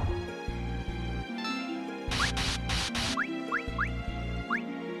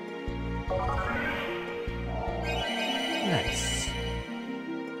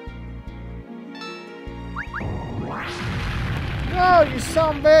 No, you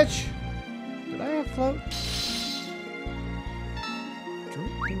son of a bitch! Did I have float?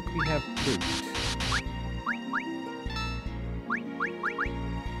 Don't think we have float.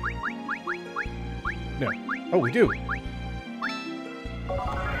 No. Oh, we do.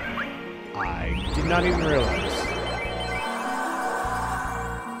 I did not even realize.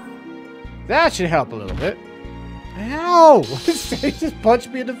 That should help a little bit. Ow! He just punched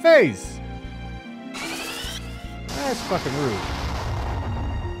me in the face. That's fucking rude.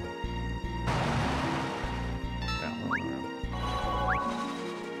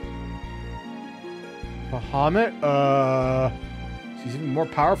 Bahamut? She's even more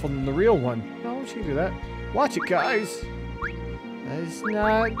powerful than the real one. No, she can do that. Watch it, guys. That's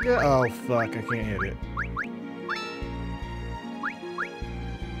not good. Oh, fuck. I can't hit it.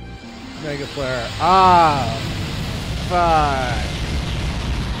 Mega Flare. Ah! Fuck.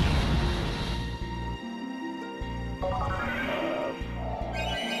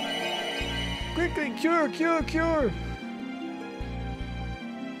 Quickly, cure, cure, cure!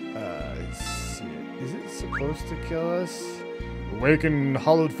 Let's see. Is it supposed to kill us? Awaken,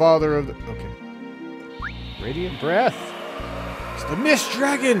 hallowed father of the... Okay. Radiant breath. It's the Mist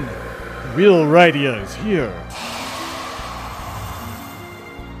Dragon! The real Rydia is here.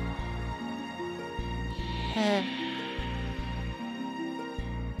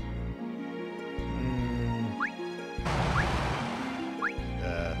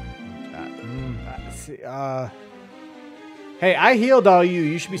 Hey, I healed all you.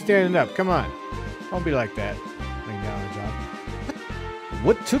 You should be standing up. Come on. Don't be like that. Laying down on the job.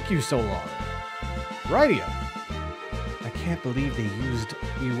 What took you so long? Rydia. I can't believe they used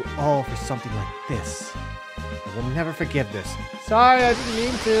you all for something like this. I will never forgive this. Sorry, I didn't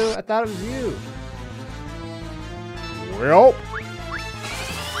mean to. I thought it was you. Well.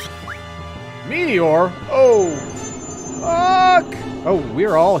 Meteor? Oh. Fuck. Oh,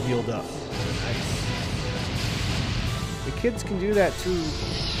 we're all healed up. Kids can do that too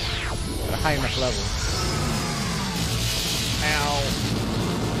at a high enough level. Ow.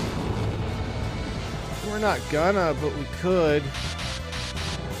 We're not gonna, but we could.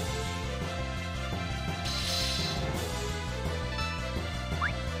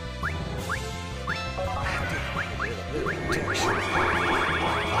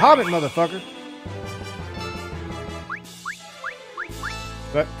 Hobbit, motherfucker.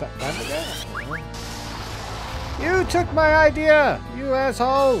 But time to go. You took my idea, you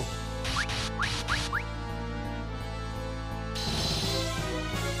asshole!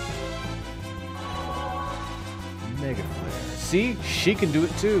 Mega Flare. See? She can do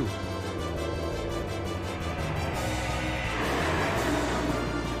it too.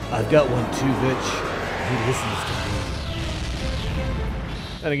 I've got one too, bitch. He listens to me.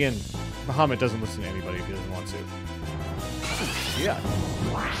 And again, Bahamut doesn't listen to anybody if he doesn't want to. Yeah.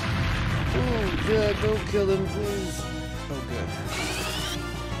 Oh, God, don't kill him, please. Oh, good.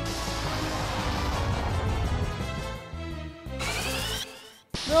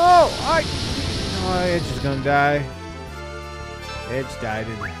 No! Oh, Edge is gonna die. Edge died.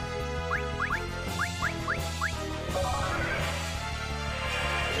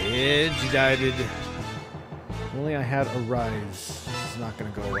 Edge died. If only I had a rise. This is not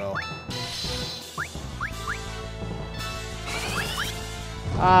gonna go well.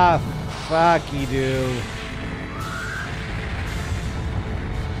 Ah, fuck you, dude.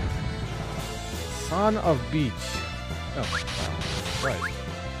 Son of Beach. Oh, wow. Right.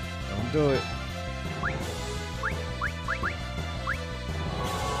 Don't do it.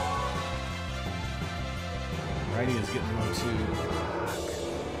 Righty is getting low too.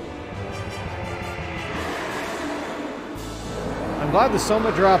 I'm glad the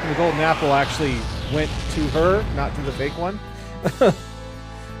Soma drop and the golden apple actually went to her, not to the fake one.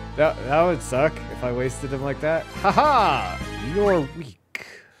 That would suck if I wasted him like that. Haha! You're weak.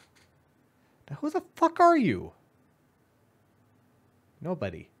 Now who the fuck are you?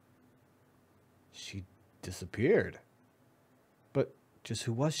 Nobody. She disappeared. But just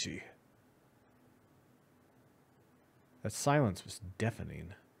who was she? That silence was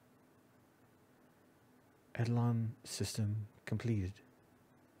deafening. Eidolon system completed.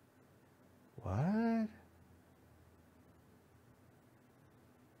 What?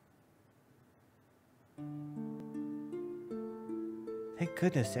 Thank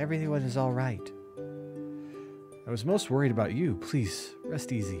goodness everything was all right. I was most worried about you. Please,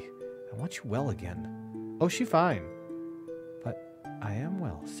 rest easy. I want you well again. Oh, she fine. But I am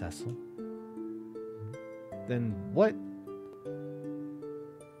well, Cecil. Then what?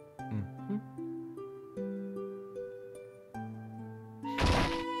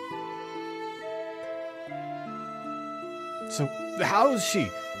 So, how's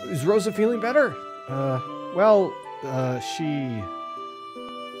she? Is Rosa feeling better? She...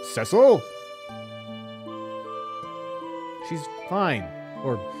 Cecil? She's fine.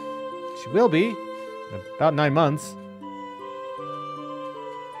 Or, she will be. In about 9 months.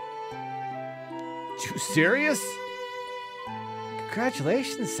 You serious?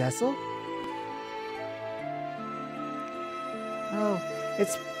 Congratulations, Cecil. Oh,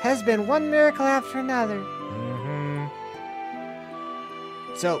 has been one miracle after another. Mm-hmm.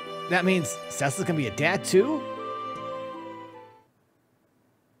 So, that means Cecil's gonna be a dad too?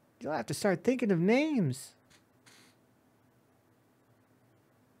 You'll have to start thinking of names.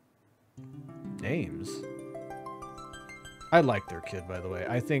 Names? I like their kid, by the way.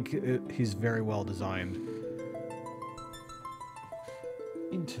 I think he's very well designed.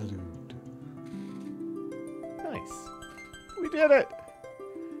 Interlude. Nice. We did it!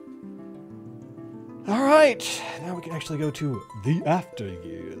 Alright! Now we can actually go to the after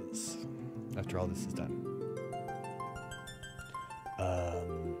years. After all this is done.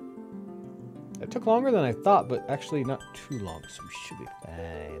 It took longer than I thought, but actually not too long, so we should be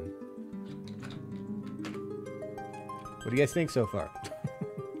fine. What do you guys think so far?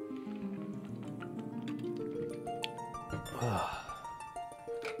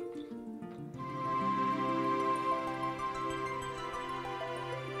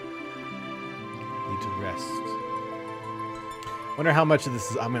 Need to rest. Wonder how much of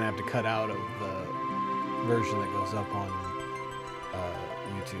this is I'm gonna have to cut out of the version that goes up on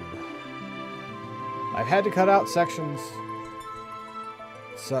YouTube. I've had to cut out sections.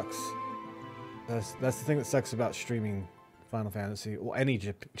 It sucks. That's the thing that sucks about streaming Final Fantasy. Well, any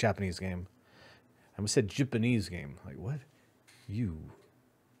Japanese game. I almost said Japanese game. Like, what? You.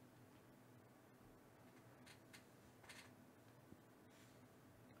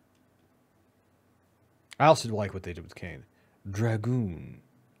 I also like what they did with Kain. Dragoon.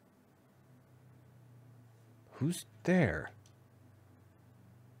 Who's there?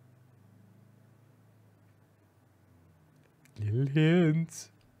 Little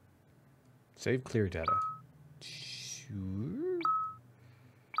hints. Save clear data. Sure.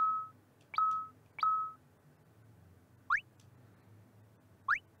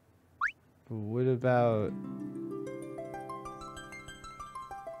 What about...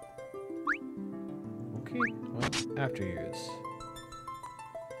 Okay, well, after years.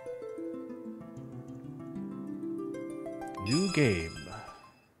 New game.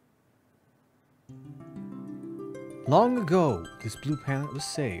 Long ago, this blue planet was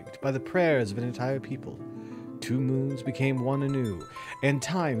saved by the prayers of an entire people. 2 moons became one anew, and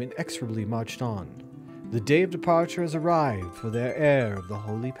time inexorably marched on. The day of departure has arrived for their heir of the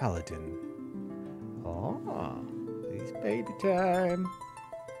Holy Paladin. Ah, it's baby time.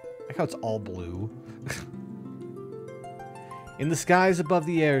 I like how it's all blue. In the skies above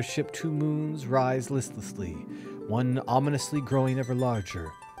the airship, 2 moons rise listlessly, one ominously growing ever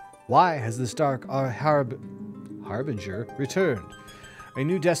larger. Why has this dark harbinger returned? A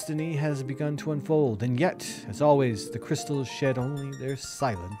new destiny has begun to unfold, and yet, as always, the crystals shed only their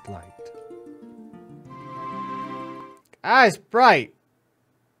silent light. Ah, it's bright!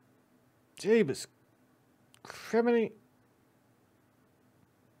 Jeebus. Criminy.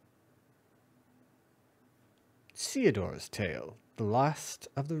 Theodore's Tale, the last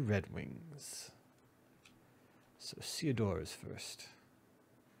of the Red Wings. So Theodore is first.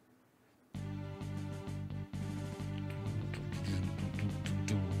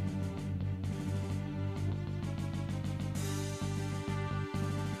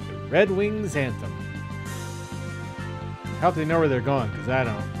 The Red Wings Anthem. I hope they know where they're going, because I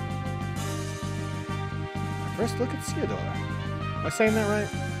don't. First look at Theodore. Am I saying that right?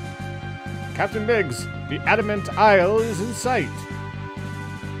 Captain Biggs, the Adamant Isle is in sight.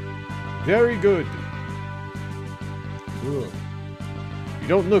 Very good. Cool. You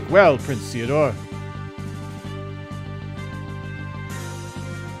don't look well, Prince Theodore.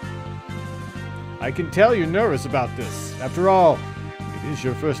 I can tell you're nervous about this. After all, it is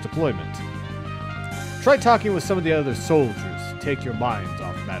your first deployment. Try talking with some of the other soldiers to take your minds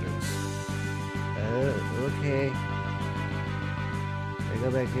off matters. Okay. I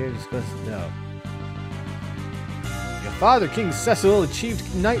go back here and discuss it now. Your father, King Cecil,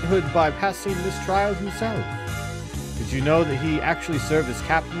 achieved knighthood by passing this trial himself. Did you know that he actually served as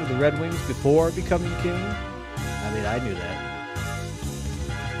captain of the Red Wings before becoming king? I mean, I knew that.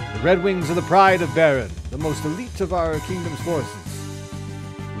 The Red Wings are the pride of Baron, the most elite of our kingdom's forces.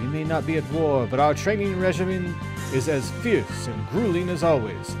 We may not be at war, but our training regimen is as fierce and grueling as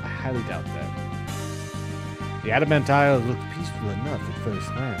always. I highly doubt that. The Adamant Isle looked peaceful enough at first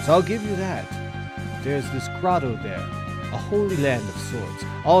glance. I'll give you that. There's this grotto there. A holy land of sorts.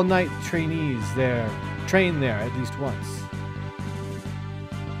 All knight trainees there train there at least once.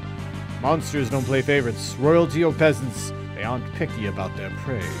 Monsters don't play favorites. Royalty or peasants, they aren't picky about their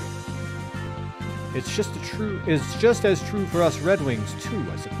prey. It's just as true for us Red Wings too,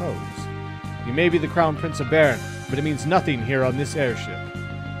 I suppose. You may be the Crown Prince of Bern, but it means nothing here on this airship.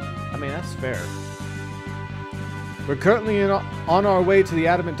 I mean, that's fair. We're currently on our way to the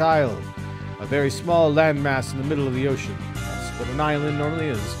Adamant Isle, a very small landmass in the middle of the ocean. That's what an island normally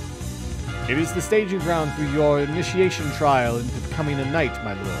is. It is the staging ground for your initiation trial into becoming a knight,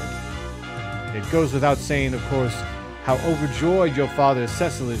 my lord. It goes without saying, of course, how overjoyed your father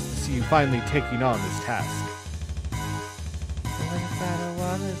Cecil is to see you finally taking on this task. What if I don't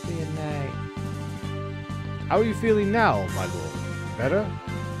want to be a knight? How are you feeling now, my lord? Better?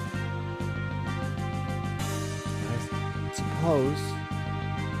 I suppose.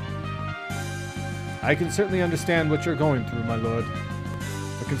 I can certainly understand what you're going through, my lord.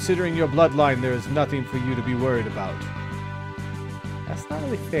 But considering your bloodline, there is nothing for you to be worried about. That's not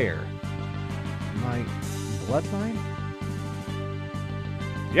really fair. My bloodline?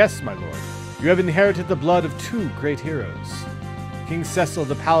 Yes, my lord. You have inherited the blood of two great heroes. King Cecil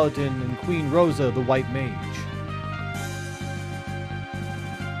the Paladin and Queen Rosa the White Mage.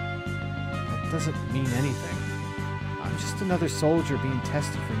 That doesn't mean anything. I'm just another soldier being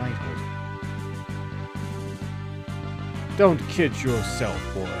tested for knighthood. Don't kid yourself,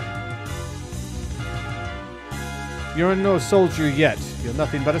 boy. You're no soldier yet. You're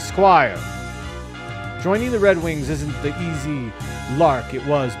nothing but a squire. Joining the Red Wings isn't the easy lark it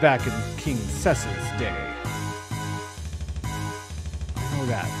was back in King Cecil's day. I know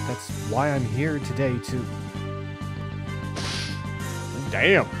that. That's why I'm here today to...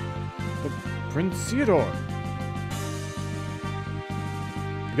 Damn! But Prince Theodore.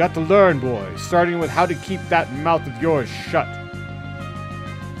 You got to learn, boy, starting with how to keep that mouth of yours shut.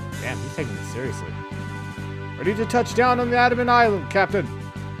 Damn, he's taking this seriously. Ready to touch down on the Adamant Island, Captain.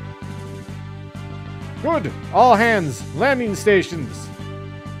 Good. All hands. Landing stations.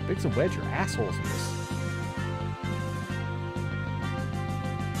 Biggs and Wedge are assholes in this.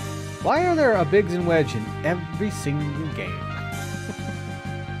 Why are there a Biggs and Wedge in every single game?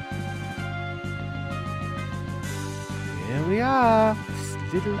 Here we are. This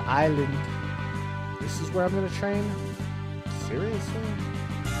little island. This is where I'm going to train? Seriously?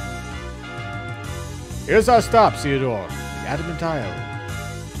 Here's our stop, Theodore. The Adamant Isle.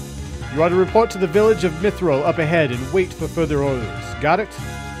 You are to report to the village of Mithril up ahead and wait for further orders. Got it?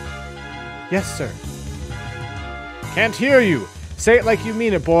 Yes, sir. Can't hear you. Say it like you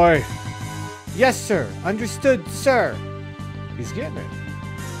mean it, boy. Yes, sir. Understood, sir. He's getting it.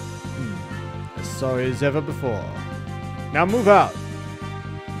 As sorry as ever before. Now move out.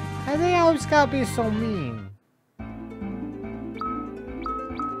 Why they always gotta be so mean?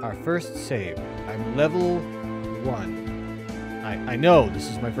 Our first save. I'm level 1. I know this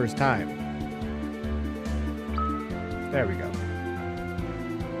is my first time. There we go.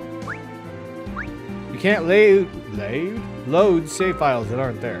 You can't load save files that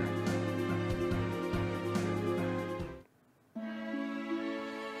aren't there.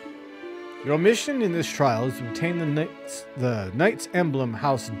 Your mission in this trial is to obtain the Knight's Emblem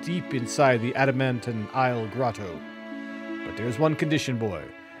house deep inside the Adamantine Isle Grotto. But there's one condition, boy.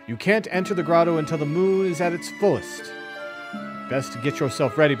 You can't enter the grotto until the moon is at its fullest. Best to get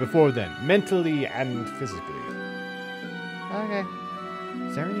yourself ready before then, mentally and physically. Okay.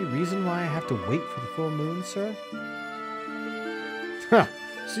 Is there any reason why I have to wait for the full moon, sir? Huh,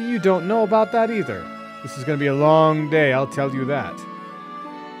 so you don't know about that either. This is going to be a long day, I'll tell you that.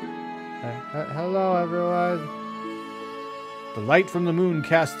 Hello, everyone. The light from the moon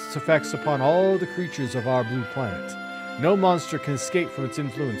casts its effects upon all the creatures of our blue planet. No monster can escape from its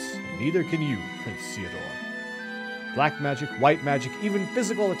influence, and neither can you, Prince Theodore. Black magic, white magic, even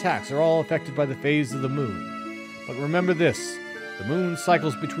physical attacks are all affected by the phase of the moon. But remember this, the moon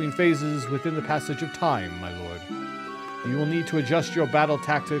cycles between phases within the passage of time, my lord. You will need to adjust your battle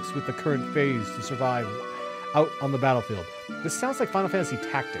tactics with the current phase to survive out on the battlefield. This sounds like Final Fantasy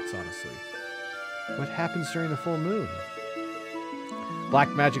Tactics, honestly. What happens during the full moon? Black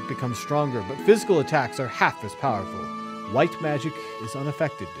magic becomes stronger, but physical attacks are half as powerful. White magic is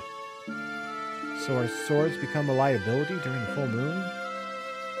unaffected. So our swords become a liability during the full moon?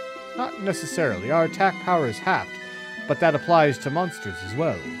 Not necessarily. Our attack power is halved, but that applies to monsters as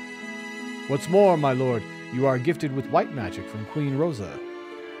well. What's more, my lord, you are gifted with white magic from Queen Rosa.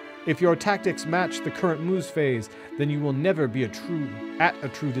 If your tactics match the current move's phase, then you will never be at a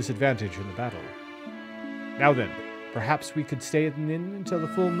true disadvantage in the battle. Now then, perhaps we could stay at an inn until the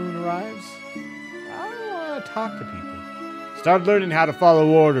full moon arrives? I don't want to talk to people. Start learning how to follow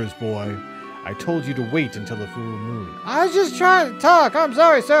orders, boy. I told you to wait until the full moon. I was just trying to talk. I'm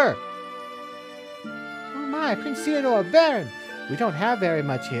sorry, sir. Oh my, Prince Theodore, Baron. We don't have very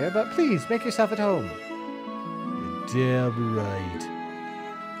much here, but please make yourself at home. You're damn right.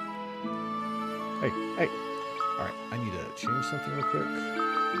 Hey. Alright, I need to change something real quick.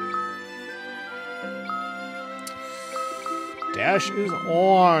 Dash is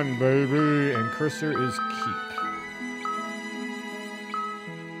on, baby, and cursor is keep.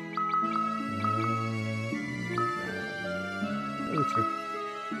 Looks good.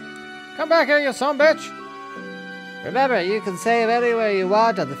 Come back here, you son bitch. Remember, you can save anywhere you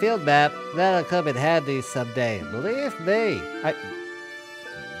want on the field map. That'll come in handy someday. Believe me. I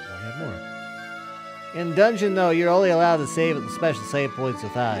have more. In dungeon, though, you're only allowed to save at the special save points you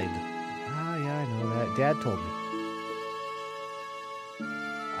find. Ah, yeah, I know that. Dad told me.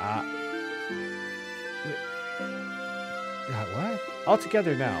 What? All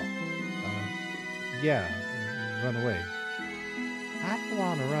together now. Yeah, run away. I don't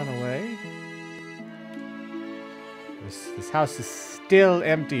want to run away. This house is still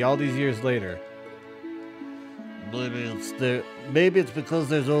empty all these years later. Maybe it's because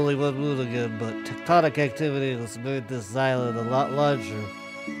there's only one moon again, but tectonic activity has made this island a lot larger.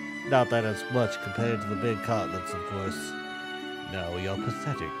 Not that it's much compared to the big continents, of course. No, you're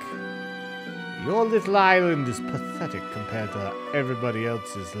pathetic. Your little island is pathetic compared to everybody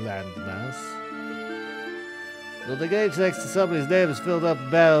else's landmass. Well, the gauge next to somebody's name is filled up in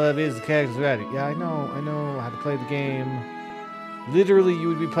battle. That means the character's ready. Yeah, I know how to play the game. Literally, you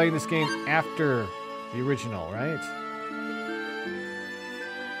would be playing this game after the original, right?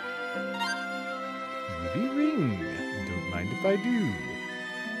 Ruby Ring. Don't mind if I do.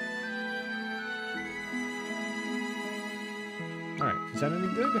 Alright, is that any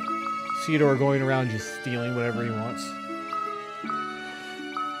good? Theodore going around just stealing whatever he wants.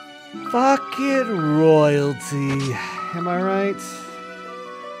 Fucking royalty. Am I right?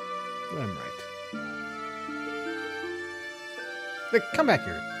 I'm right. Come back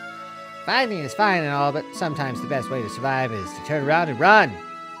here. Fighting is fine and all, but sometimes the best way to survive is to turn around and run.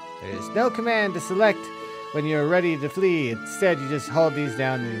 There is no command to select when you're ready to flee. Instead, you just hold these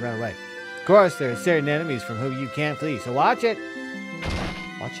down and you run away. Of course, there are certain enemies from whom you can't flee, so watch it.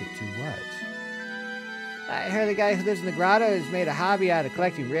 Watch it do what? I heard a guy who lives in the grotto has made a hobby out of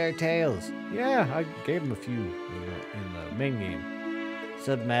collecting rare tales. Yeah, I gave him a few in the main game.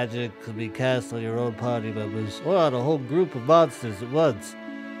 Some magic could be cast on your own party members or on a whole group of monsters at once.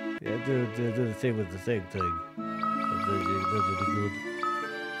 Yeah, do the thing with the same thing.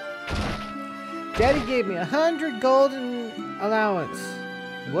 Daddy gave me 100 golden allowance.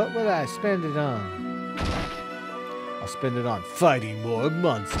 What will I spend it on? I'll spend it on fighting more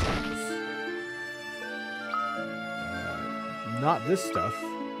monsters. Not this stuff.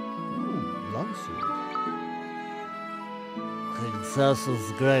 Ooh, longsword. King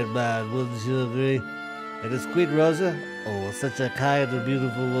Cecil's a great man, wouldn't you agree? And his Queen Rosa? Oh, such a kind and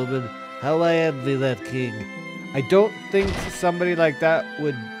beautiful woman. How I envy that king. I don't think somebody like that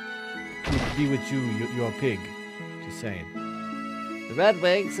would be with you. You're a pig. Just saying. The Red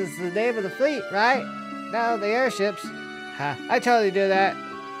Wings is the name of the fleet, right? No, the airships. Ha, I totally do that.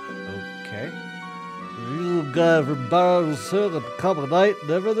 Okay. You guy from Barrow's here to become a knight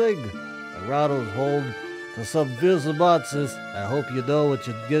and everything. The Grotto's home to some fearsome monsters. I hope you know what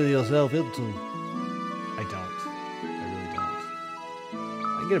you're getting yourself into. I don't. I really don't.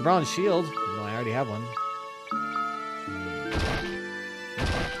 I can get a bronze shield. No, I already have one.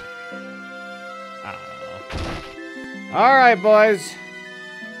 I don't know. Alright, boys.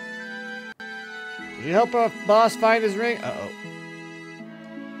 Did you help our boss find his ring? Uh-oh.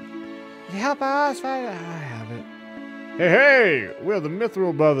 Did you help our boss find it? I haven't. Hey, we're the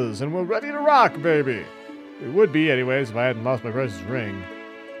Mithril Brothers, and we're ready to rock, baby. We would be anyways if I hadn't lost my precious ring.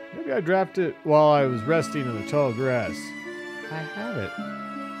 Maybe I dropped it while I was resting in the tall grass. I have it.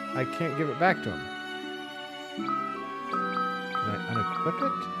 I can't give it back to him. Can I unequip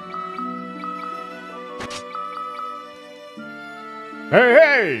it?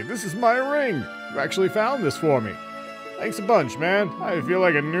 Hey, this is my ring. You actually found this for me. Thanks a bunch, man. I feel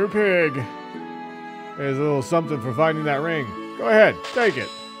like a new pig. There's a little something for finding that ring. Go ahead, take it.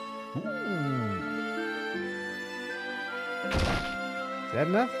 Is that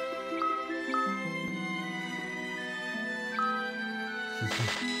enough?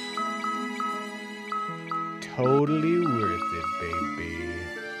 Totally worth it, baby.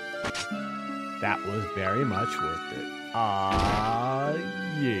 That was very much worth it. Ah,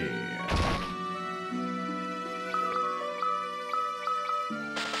 yeah.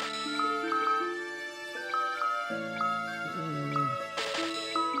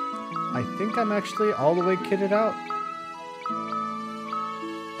 I think I'm actually all the way kitted out.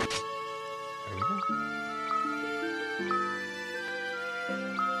 There we go.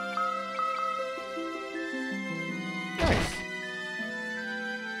 Nice.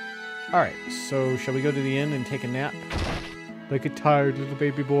 Alright, so shall we go to the inn and take a nap? Like a tired little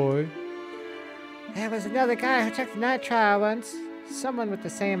baby boy. There was another guy who took the night trial once. Someone with the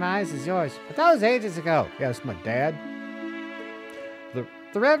same eyes as yours. But that was ages ago. Yeah, that's my dad.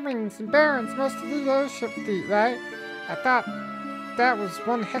 The Red Wings and Barons must have the airship fleet, right? I thought that was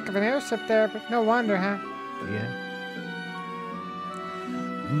one heck of an airship there, but no wonder, huh? Yeah.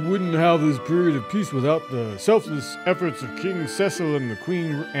 We wouldn't have this period of peace without the selfless efforts of King Cecil and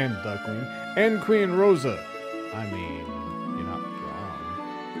Queen Rosa. I mean, you're not wrong.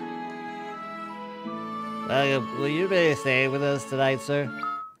 Well, will you maybe stay with us tonight, sir?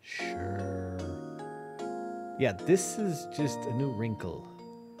 Sure. Yeah, this is just a new wrinkle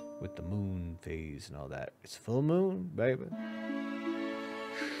with the moon phase and all that. It's full moon, baby.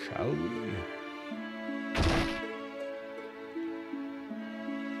 Shall we?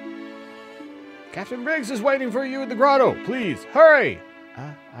 Captain Briggs is waiting for you at the grotto. Please, hurry!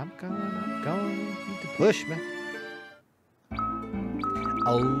 I'm going. You need to push me.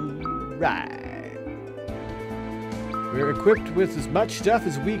 Alright. We're equipped with as much stuff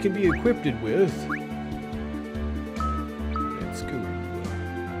as we can be equipped with. Let's go.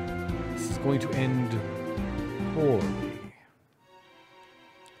 This is going to end poorly.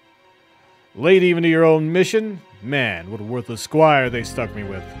 Late even to your own mission? Man, what a worthless squire they stuck me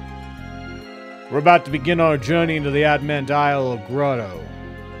with. We're about to begin our journey into the Adamant Isle of Grotto.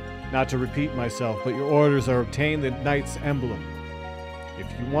 Not to repeat myself, but your orders are obtain the knight's emblem. If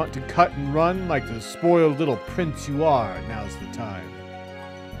you want to cut and run like the spoiled little prince you are, now's the time.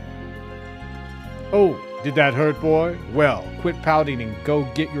 Oh, did that hurt, boy? Well, quit pouting and go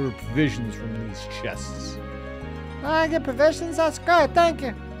get your provisions from these chests. I get provisions? That's great, thank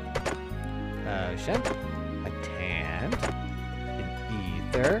you. Potion, a tand, an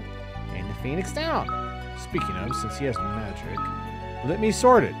ether, and a phoenix down. Speaking of, since he has magic, let me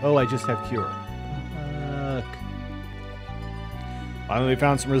sort it. Oh, I just have cure. Fuck. Finally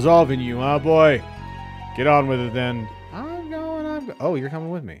found some resolve in you, huh, boy? Get on with it, then. I'm going. Oh, you're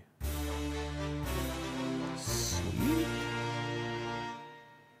coming with me. Sweet.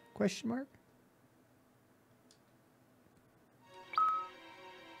 Question mark?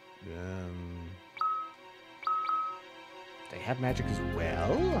 They have magic as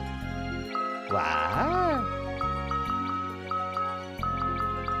well? What?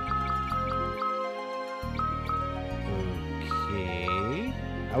 Okay.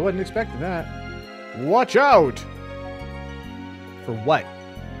 I wasn't expecting that. Watch out! For what?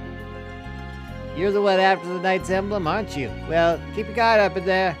 You're the one after the knight's emblem, aren't you? Well, keep your guard up in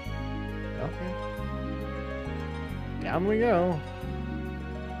there. Okay. Down we go.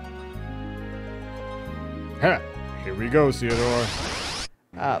 Ha! Here we go, Theodore.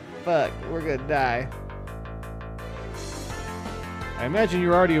 Oh, fuck. We're gonna die. I imagine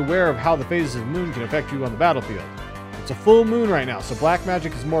you're already aware of how the phases of the moon can affect you on the battlefield. It's a full moon right now, so black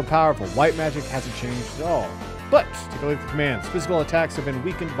magic is more powerful. White magic hasn't changed at all. But, take a look at the commands. Physical attacks have been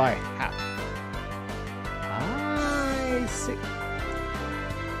weakened by half. I see.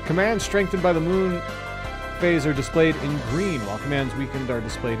 Commands strengthened by the moon phase are displayed in green, while commands weakened are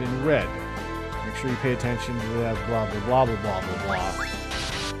displayed in red. Make sure you pay attention to that blah, blah, blah, blah, blah, blah, blah.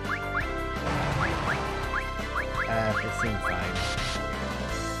 They seem fine.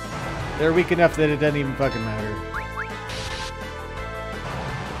 They're weak enough that it doesn't even fucking matter.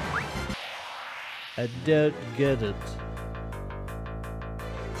 I don't get it.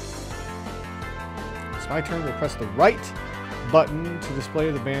 It's my turn to press the right button to display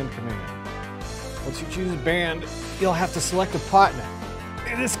the band command. Once you choose band, you'll have to select a partner.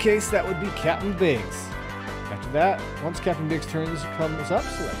 In this case, that would be Captain Biggs. After that, once Captain Biggs' turn comes up,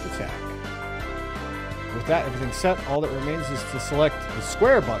 select attack. With that, everything's set. All that remains is to select the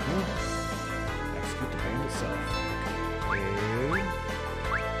square button. Execute the band itself. Okay.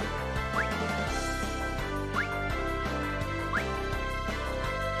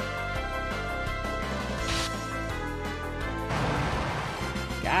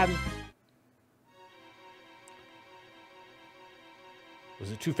 Got him.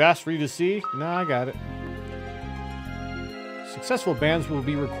 Was it too fast for you to see? No, I got it. Successful bands will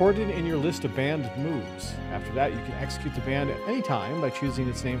be recorded in your list of band moves. After that, you can execute the band at any time by choosing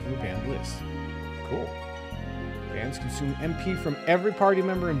its name from the band list. Cool. Bands consume MP from every party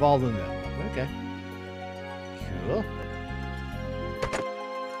member involved in them. Okay. Cool.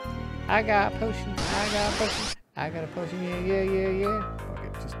 I got a potion. I got a potion. I got a potion. Yeah. Fuck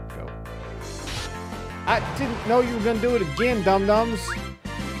it, just go. I didn't know you were gonna do it again, dum-dums.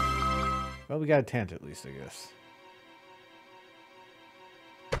 Well, we got a tent at least, I guess.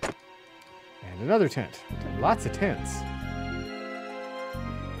 And another tent. Lots of tents.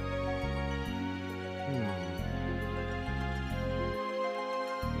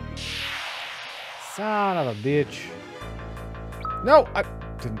 Son of a bitch. No, I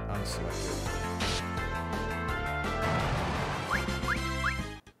didn't unselect it.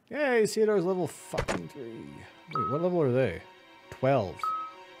 Yay, Theodore's level fucking 3. Wait, what level are they? 12.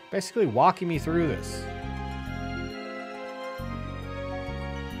 Basically walking me through this.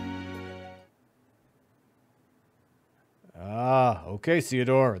 Ah, okay,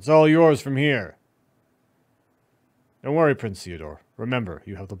 Theodore. It's all yours from here. Don't worry, Prince Theodore. Remember,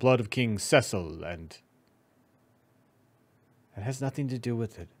 you have the blood of King Cecil, and... that has nothing to do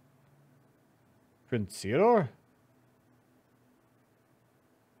with it. Prince Theodore?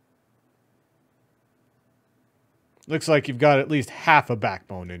 Looks like you've got at least half a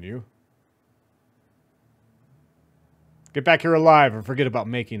backbone in you. Get back here alive or forget about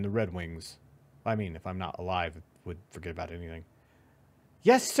making the Red Wings. I mean, if I'm not alive, I would forget about anything.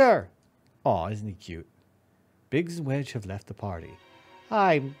 Yes, sir! Aw, isn't he cute? Biggs and Wedge have left the party.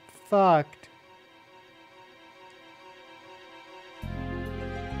 I'm fucked.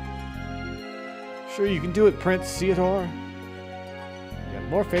 Sure you can do it, Prince Theodore. You have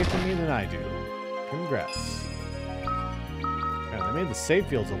more faith in me than I do. Congrats. Yeah, they made the save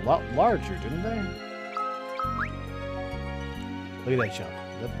fields a lot larger, didn't they? Look at that jump.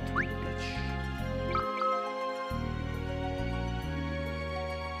 Level 3, bitch.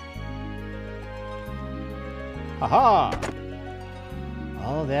 Haha!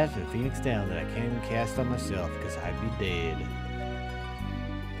 All that for the Phoenix Down that I can't even cast on myself because I'd be dead.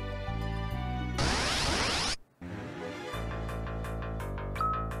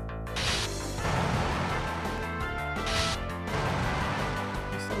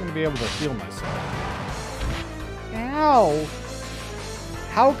 I'm still going to be able to heal myself. Ow!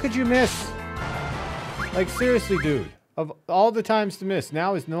 How could you miss? Like, seriously, dude. Of all the times to miss,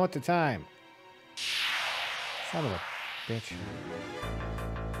 now is not the time. Son of a bitch.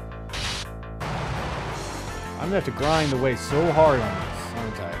 I'm gonna have to grind away so hard on this,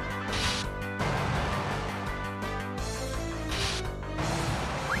 aren't I?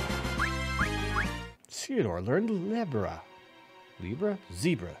 Theodore learned Libra. Libra?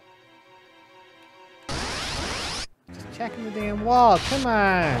 Zebra. Just checking the damn wall. Come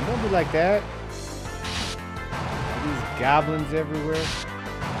on. Don't be like that. These goblins everywhere.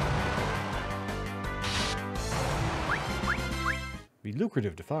 Be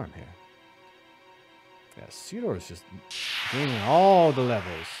lucrative to farm here. Yeah, Theodore is just gaining all the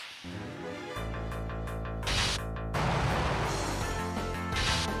levels.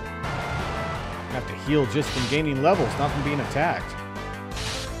 I have to heal just from gaining levels, not from being attacked.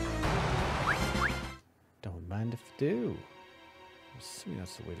 Don't mind if I do. I'm assuming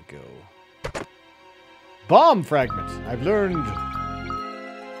that's the way to go. Bomb fragment! I've learned...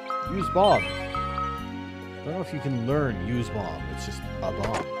 use bomb. I don't know if you can learn use bomb. It's just a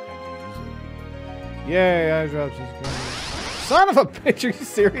bomb, and you use it. Yay, I dropped this gun. Son of a bitch, are you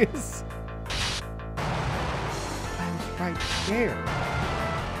serious? I was right there.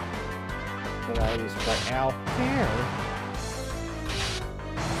 But I was right out there.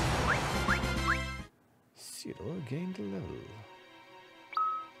 Theodore gained a level.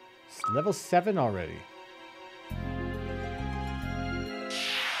 It's level 7 already.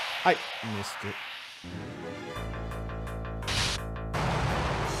 I missed it.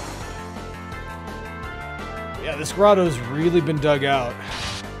 Yeah, this grotto's really been dug out.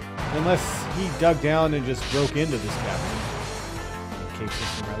 Unless he dug down and just broke into this cavern. Cave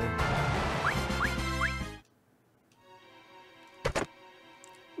system, rather.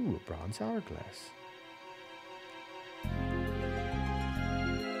 Ooh, a bronze hourglass.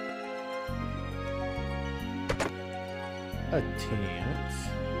 A tent.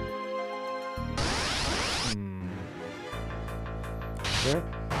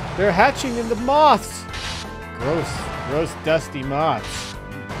 They're hatching into moths. Gross, dusty moths.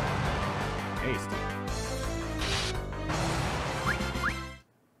 Tasty.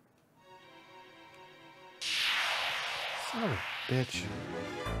 Son of a bitch.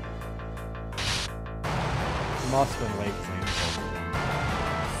 The moth's been late clean.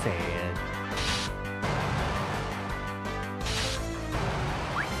 Sad.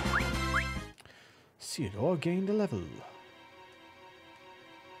 Theodore gained a level.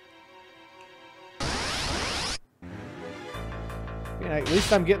 Yeah, at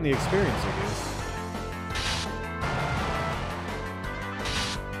least I'm getting the experience, I guess.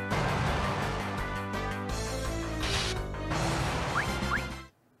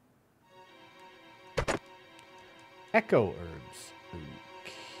 Echo herbs.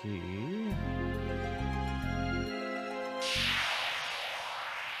 Okay.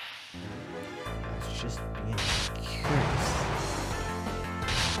 That's just being curious.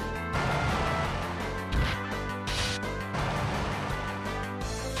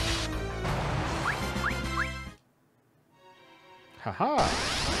 Haha!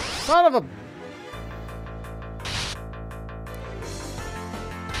 Son of a...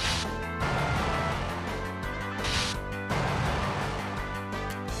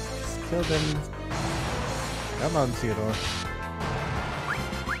 Just kill them. Come on, Theodore.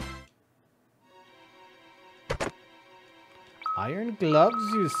 Iron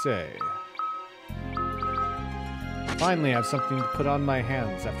gloves, you say? Finally, I have something to put on my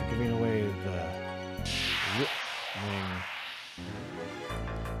hands after giving away the wing.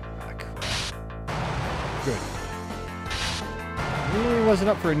 Ah, crap. Good. Really wasn't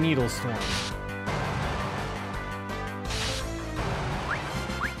up for a needle storm.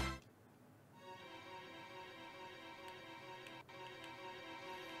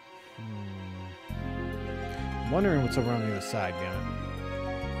 I'm wondering what's over on the other side, damn it.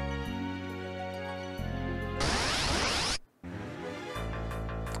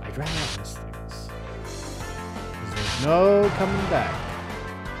 I'd rather not miss things. Because there's no coming back.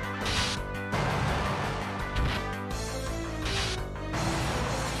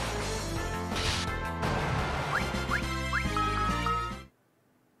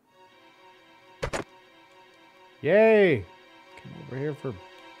 Yay! Came over here for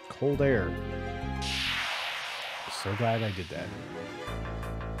cold air. So glad I did that.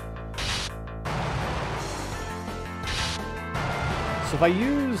 So if I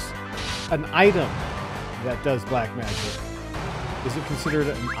use an item that does black magic, is it considered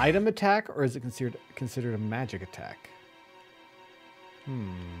an item attack or is it considered a magic attack?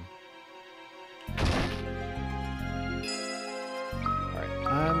 Alright,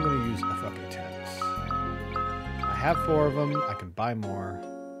 I'm gonna use a fucking tent. I have 4 of them, I can buy more.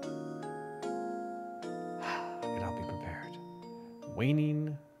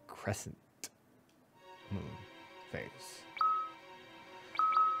 Waning crescent moon phase.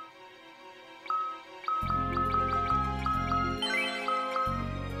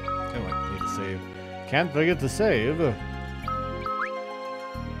 Anyway, need to save. Can't forget to save.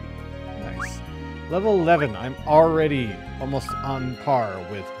 Nice. Level 11. I'm already almost on par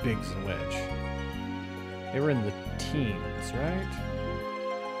with Biggs and Wedge. They were in the teens, right?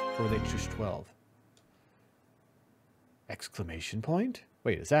 Or were they just 12? Exclamation point?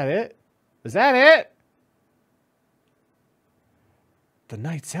 Wait, is that it? Is that it? The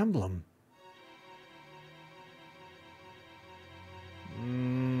Knight's Emblem.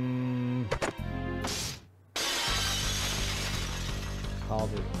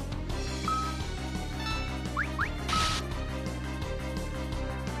 Called it.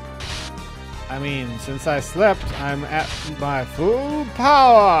 I mean, since I slept, I'm at my full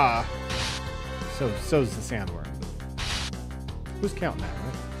power. So's the sandworm. Who's counting that,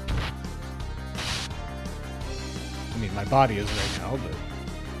 right? I mean, my body is right now, but...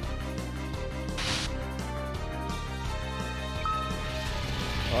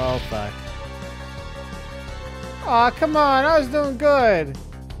 Oh, fuck. Aw, come on, I was doing good.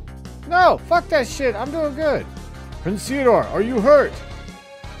 No, fuck that shit, I'm doing good. Prince Theodore, are you hurt?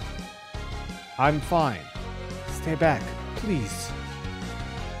 I'm fine. Stay back, please.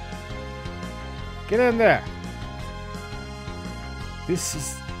 Get in there. This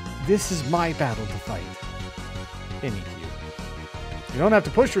is my battle to fight. Any you. You don't have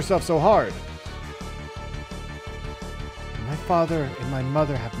to push yourself so hard. My father and my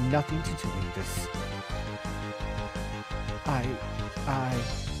mother have nothing to do with this. I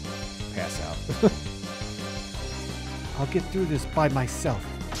pass out. I'll get through this by myself.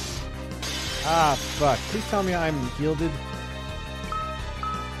 Ah, fuck. Please tell me I'm yielded.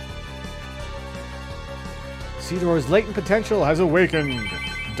 Theodore's latent potential has awakened.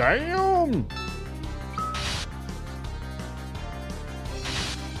 Damn!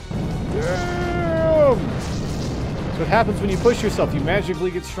 Damn! That's what happens when you push yourself. You magically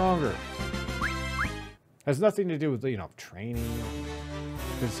get stronger. Has nothing to do with, you know, training,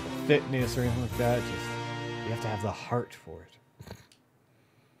 physical fitness, or anything like that. Just, you have to have the heart for it.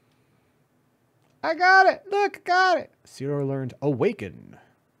 I got it! Look, I got it! Theodore learned Awaken.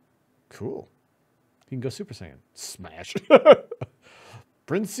 Cool. You can go Super Saiyan. Smash.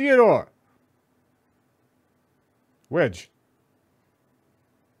 Prince Theodore. Wedge.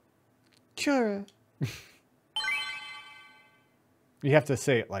 Cura. You have to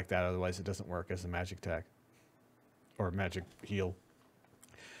say it like that, otherwise it doesn't work as a magic attack. Or magic heal.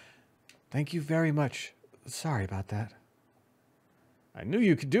 Thank you very much, Sorry about that. I knew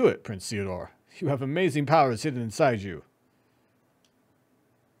you could do it, Prince Theodore. You have amazing powers hidden inside you.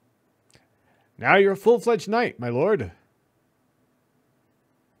 Now you're a full-fledged knight, my lord.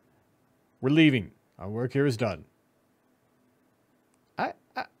 We're leaving. Our work here is done. I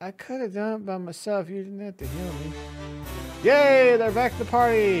could have done it by myself. You didn't have to heal me. Yay! They're back to the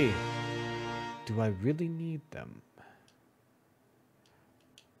party! Do I really need them?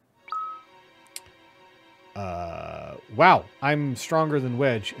 Wow. I'm stronger than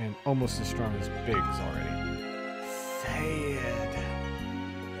Wedge and almost as strong as Biggs already. Sad.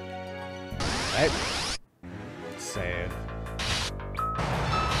 Right? Sad.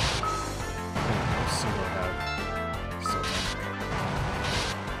 Let's see what I have. So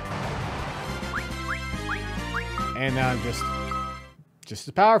and now I'm just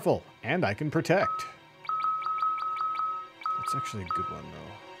as powerful, and I can protect. That's actually a good one, though.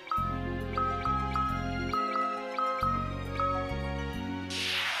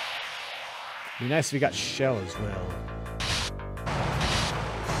 Be nice if we got Shell as well.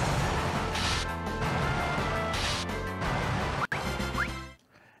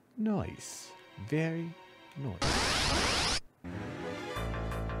 Nice. Very nice.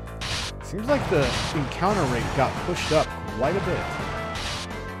 Seems like the encounter rate got pushed up quite a bit.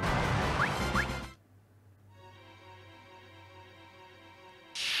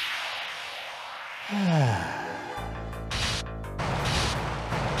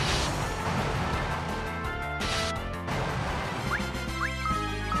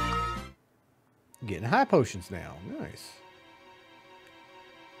 Getting high potions now. Nice.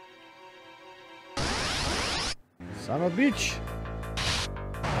 Son of a bitch.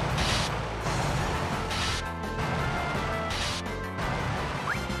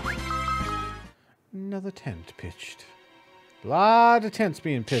 Another tent pitched. A lot of tents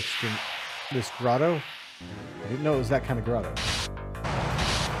being pitched in this grotto. I didn't know it was that kind of grotto.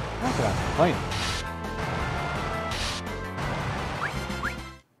 Not that I'm complaining.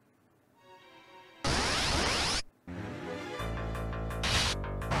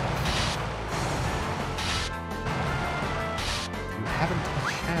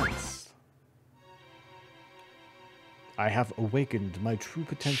 I have awakened my true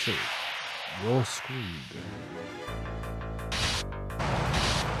potential. You're screwed.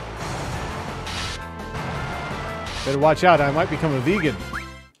 Better watch out, I might become a vegan.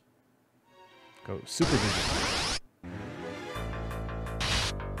 Go super vegan.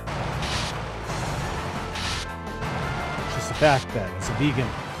 It's just the fact that as a vegan,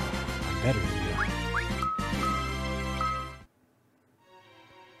 I'm better than you.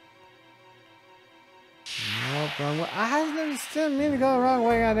 Wrong way. I didn't still mean to go the wrong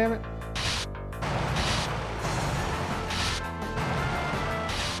way, goddammit.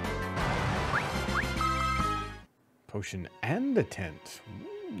 Potion and the tent.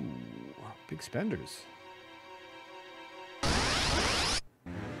 Ooh, big spenders. I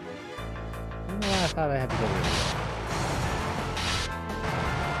don't know why I thought I had to go the other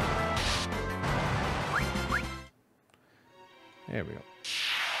way. There we go.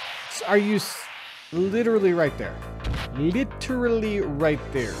 So are you... Literally right there. Literally right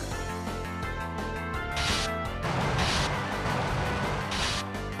there.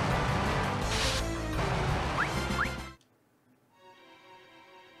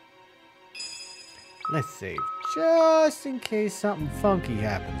 Let's save. Just in case something funky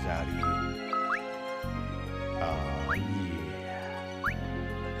happens out of here. Oh, yeah.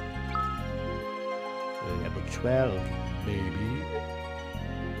 Level 12, baby.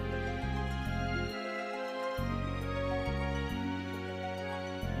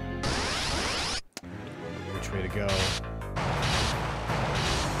 Way to go.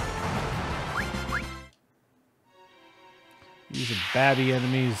 These are baddie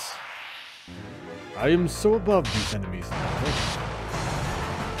enemies. I am so above these enemies now. It'd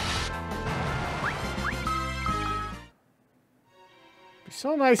be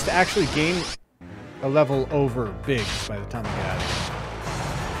so nice to actually gain a level over Biggs by the time I get out of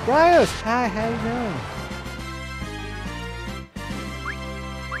here. Bryos, hi, how you doing?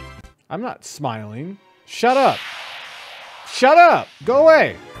 I'm not smiling. Shut up! Shut up! Go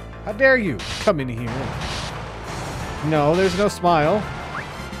away! How dare you come in here? No, there's no smile.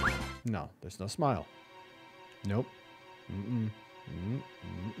 No, there's no smile. Nope. Mm-mm.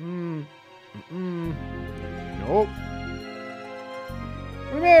 Mm-mm. Mm-mm. Nope.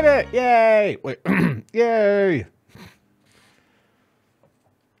 We made it! Yay! Wait. Yay!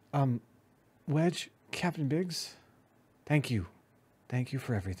 Wedge, Captain Biggs, thank you. Thank you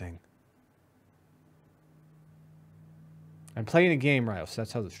for everything. I'm playing a game, Rios.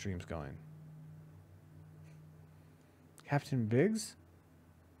 That's how the stream's going. Captain Biggs?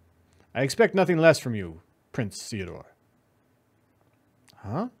 I expect nothing less from you, Prince Theodore.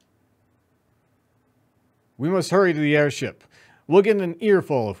 Huh? We must hurry to the airship. We'll get an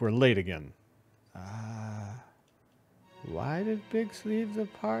earful if we're late again. Why did Biggs leave the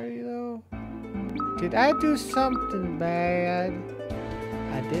party, though? Did I do something bad?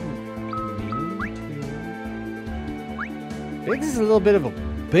 I didn't mean to. Biggs is a little bit of a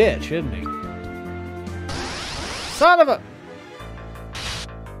bitch, isn't he? Son of a...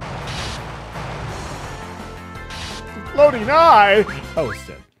 Floating eye! Oh, it's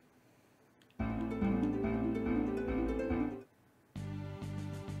dead.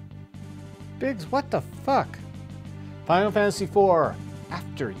 Biggs, what the fuck? Final Fantasy IV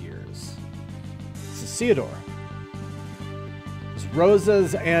After Years. This is Theodore. It's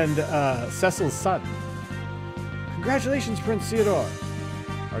Rosa's and Cecil's son. Congratulations, Prince Theodore.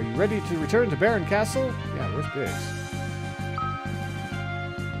 Are you ready to return to Baron Castle? Yeah, where's Biggs?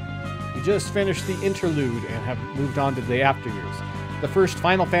 We just finished the interlude and have moved on to the After Years. The first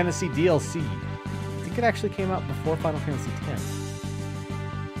Final Fantasy DLC. I think it actually came out before Final Fantasy X.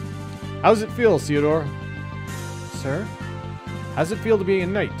 How's it feel, Theodore? Sir? How's it feel to be a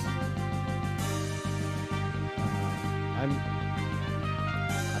knight? I'm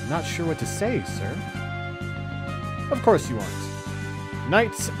not sure what to say, sir. Of course you aren't.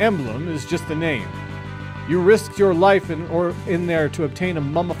 Knight's emblem is just the name. You risked your life in there to obtain a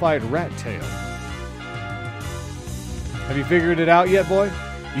mummified rat tail. Have you figured it out yet, boy?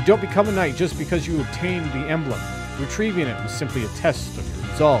 You don't become a knight just because you obtained the emblem. Retrieving it was simply a test of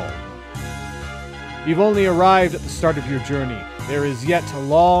your resolve. You've only arrived at the start of your journey. There is yet a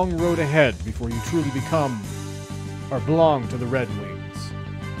long road ahead before you truly become or belong to the Red Wings.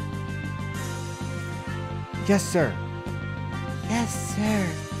 Yes, sir. Yes, sir.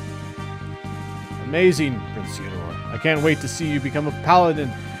 Amazing, Prince Theodore. I can't wait to see you become a paladin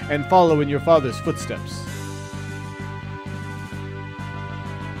and follow in your father's footsteps.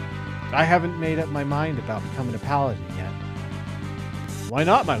 I haven't made up my mind about becoming a paladin yet. Why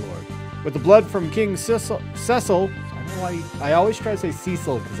not, my lord? With the blood from King Cecil, I don't know why I always try to say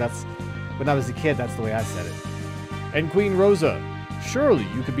Cecil because that's when I was a kid. That's the way I said it. And Queen Rosa, surely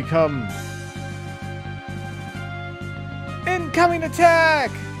you could become. Incoming attack!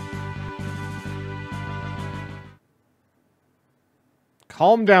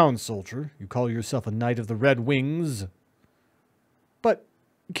 Calm down, soldier. You call yourself a knight of the Red Wings. But,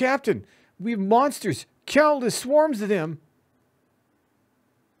 Captain, we have monsters. Countless swarms of them.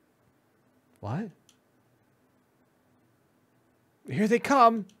 What? Here they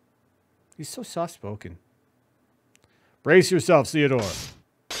come. He's so soft-spoken. Brace yourself, Theodore.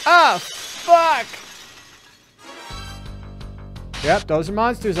 Ah, fuck! Yep, those are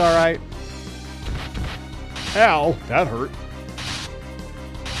monsters, all right. Ow, that hurt.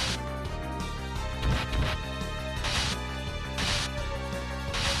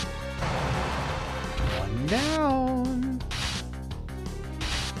 One down.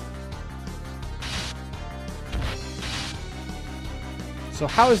 So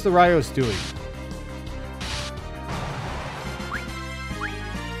how is the Rios doing?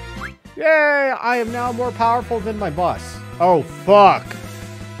 Yay! I am now more powerful than my boss. Oh, fuck.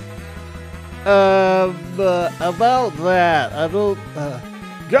 About that, I don't,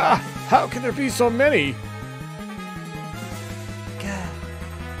 Gah! How can there be so many? God.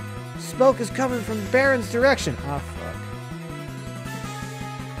 Smoke is coming from Baron's direction. Oh, fuck.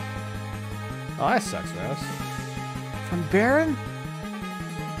 Oh, that sucks, Rouse. From Baron?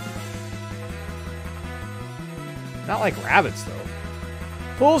 Not like rabbits, though.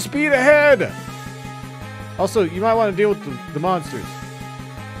 Full speed ahead! Also, you might want to deal with the monsters.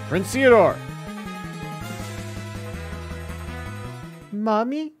 Prince Theodore!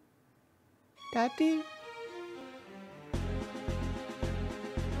 Mommy? Daddy?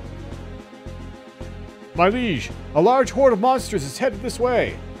 My liege, a large horde of monsters is headed this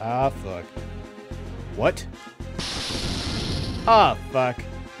way. Ah, fuck. What? Ah, fuck.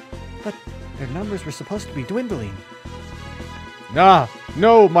 But their numbers were supposed to be dwindling. Nah,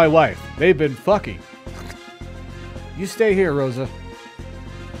 no, my wife. They've been fucking. You stay here, Rosa.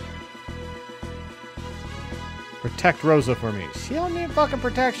 Protect Rosa for me. She don't need fucking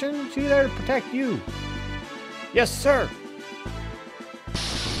protection. She's there to protect you. Yes, sir.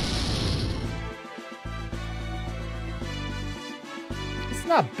 It's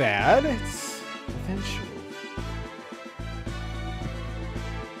not bad. It's eventual.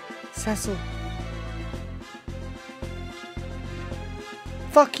 Cecil.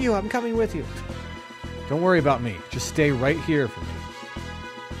 Fuck you, I'm coming with you. Don't worry about me. Just stay right here for me.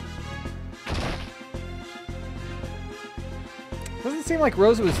 seem like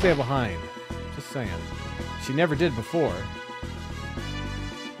Rosa would stay behind. Just saying. She never did before.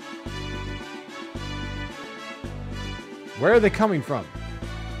 Where are they coming from?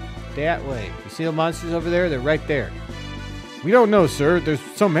 That way. You see the monsters over there? They're right there. We don't know, sir. There's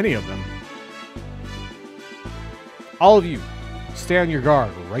so many of them. All of you, stay on your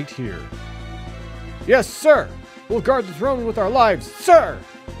guard right here. Yes, sir! We'll guard the throne with our lives, sir!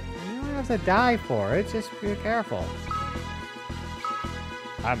 You don't have to die for it. Just be careful.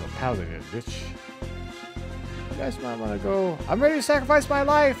 I'm a paladin, bitch. You guys might want to go. I'm ready to sacrifice my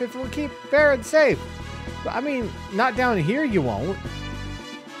life if it will keep Baron safe. But, I mean, not down here you won't.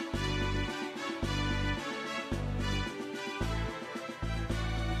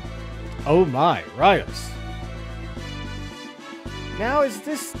 Oh my, Rios. Now is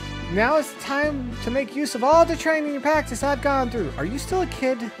time to make use of all the training and practice I've gone through. Are you still a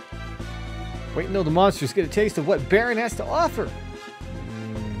kid? Wait until the monsters get a taste of what Baron has to offer.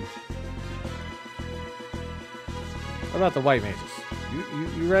 What about the white mages?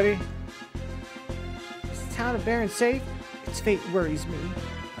 You ready? Is the town of Baron safe? Its fate worries me.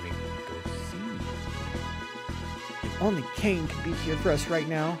 I mean, go see. If only Cain could be here for us right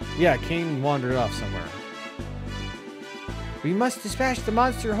now. Yeah, Cain wandered off somewhere. We must dispatch the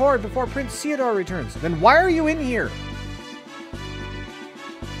monster horde before Prince Theodore returns. Then why are you in here?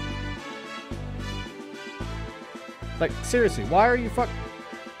 Like, seriously, why are you What?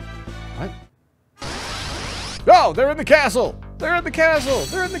 Oh, they're in the castle! They're in the castle!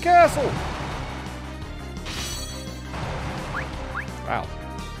 They're in the castle! Wow.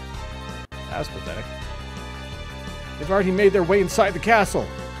 That was pathetic. They've already made their way inside the castle.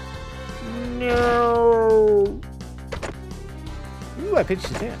 No! Ooh, I pinched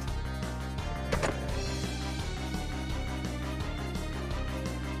his hand.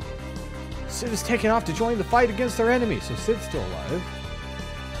 Sid is taken off to join the fight against their enemies, so Sid's still alive.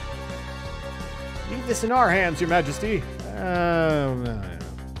 Leave this in our hands, Your Majesty. No.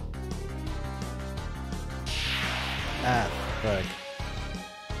 Ah, fuck.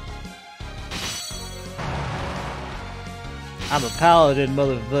 I'm a paladin,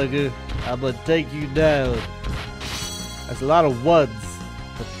 motherfucker. I'm gonna take you down. That's a lot of wuds.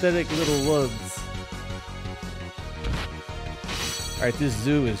 Pathetic little wuds. Alright, this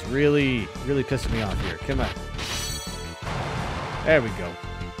zoo is really pissing me off here. Come on. There we go.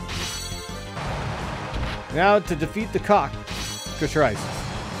 Now to defeat the cockatrices.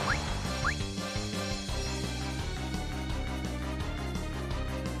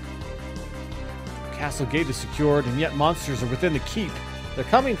 Castle gate is secured, and yet monsters are within the keep. They're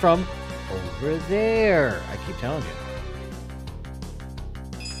coming from over there. I keep telling you.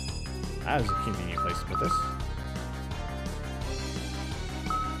 That is a convenient place to put this.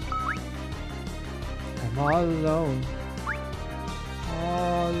 I'm all alone.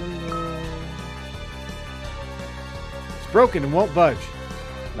 All alone. It's broken and won't budge.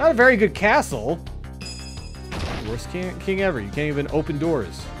 Not a very good castle. Worst king ever. You can't even open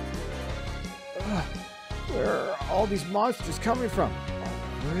doors. Ugh. Where are all these monsters coming from?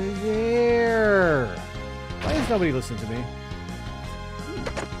 Over there. Why does nobody listen to me?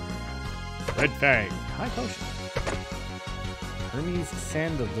 Red Fang. High potion. Hermes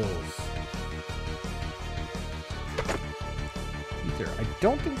Sandals. Ether. I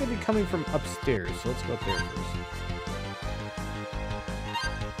don't think they'd be coming from upstairs, so let's go up there first.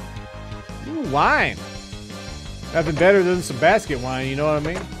 Ooh, wine. Nothing better than some basket wine, you know what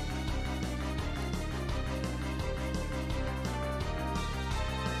I mean?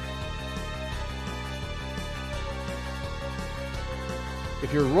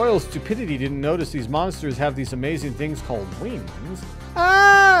 If your royal stupidity didn't notice, these monsters have these amazing things called wings.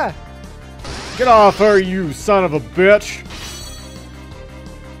 Ah! Get off her, you son of a bitch!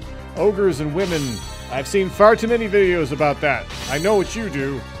 Ogres and women. I've seen far too many videos about that. I know what you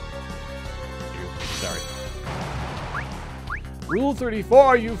do. Sorry. Rule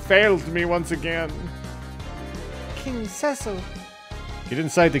 34, you failed me once again. King Cecil. Get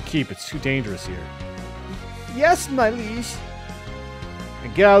inside the keep. It's too dangerous here. Yes, my liege.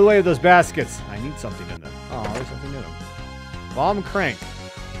 And get out of the way of those baskets. I need something in them. Oh, there's something in them. Bomb Crank.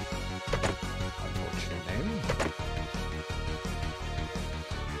 Unfortunate name.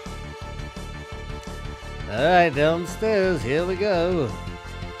 Alright, downstairs. Here we go.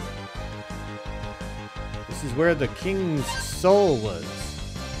 This is where the king's soul was.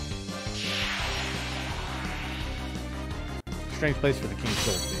 Strange place for the king's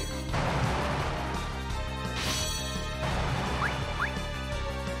soul to be.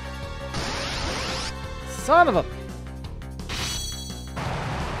 Son of a...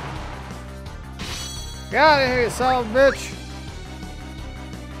 Get out of here, you son of a bitch!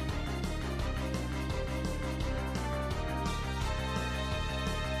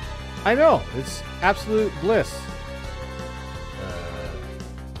 I know. It's absolute bliss.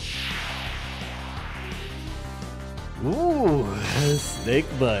 Ooh, snake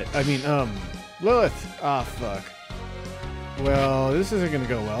butt. I mean, Lilith. Ah, fuck. Well, this isn't gonna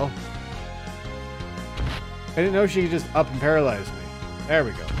go well. I didn't know she could just up and paralyze me. There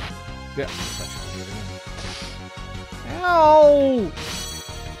we go. Yeah. Ow!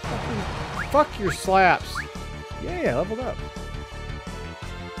 Fuck your slaps. Yeah, leveled up.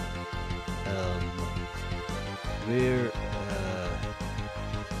 Where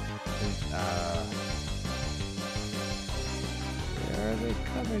are they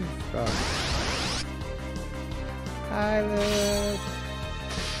coming from? Pilot!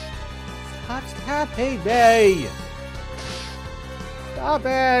 Stop stabbing me! Stop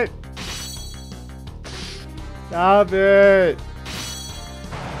it! Stop it!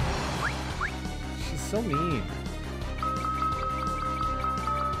 She's so mean.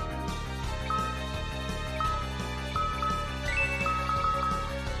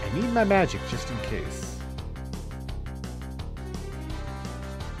 I need my magic just in case.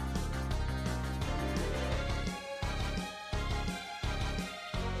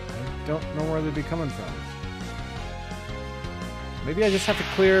 I don't know where they'd be coming from. Maybe I just have to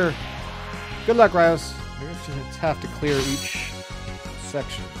clear... Good luck, Rios. Maybe I just have to clear each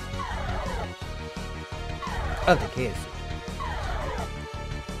section of the case.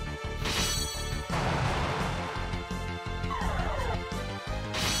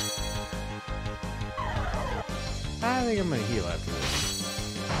 I think I'm gonna heal after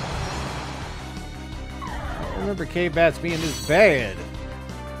this. I don't remember cave bats being this bad.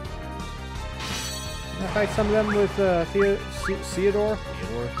 Can I fight some of them with Theodore?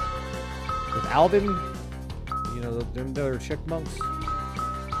 With Alvin? You know, them other chick monks? There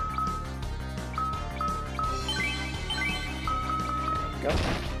we go.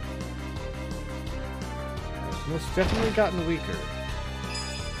 It's most definitely gotten weaker.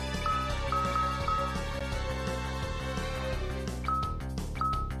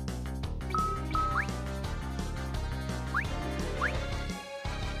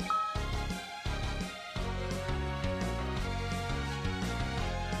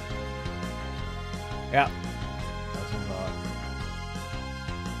 Yeah. That's what I thought.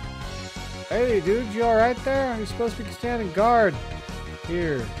 Hey, dude, you alright there? You're supposed to be standing guard.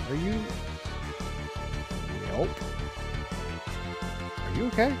 Here, are you... Nope. Are you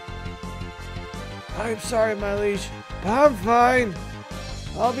okay? I'm sorry, my liege, but I'm fine.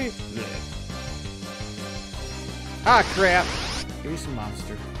 I'll be... Ah, crap. He's a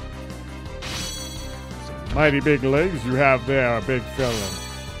monster. Some mighty big legs you have there, big fella.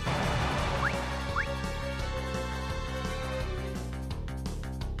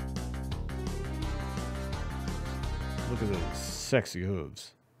 Look at those sexy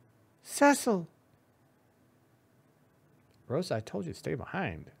hooves. Cecil! Rosa, I told you to stay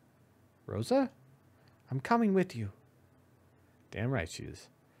behind. Rosa? I'm coming with you. Damn right she is.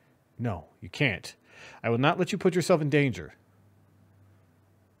 No, you can't. I will not let you put yourself in danger.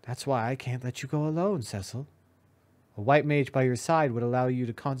 That's why I can't let you go alone, Cecil. A white mage by your side would allow you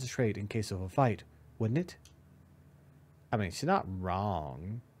to concentrate in case of a fight, wouldn't it? I mean, she's not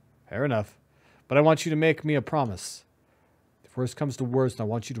wrong. Fair enough. But I want you to make me a promise. If worst comes to worst, I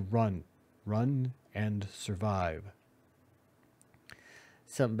want you to run. Run and survive.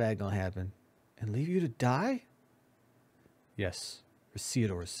 Something bad gonna happen. And leave you to die? Yes, for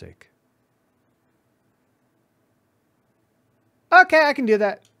Theodore's sake. Okay, I can do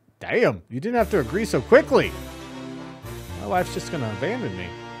that. Damn, you didn't have to agree so quickly. My wife's just gonna abandon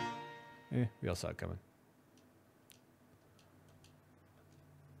me. We all saw it coming.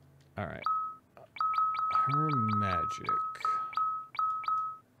 Alright. Her magic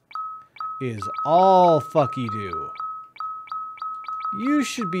is all fucky-do. You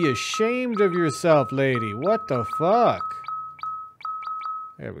should be ashamed of yourself, lady. What the fuck?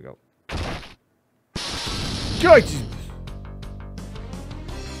 There we go.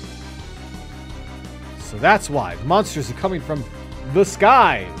 So that's why the monsters are coming from the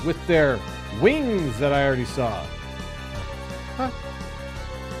sky with their wings that I already saw. Huh?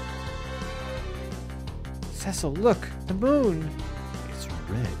 Cecil, look, the moon. It's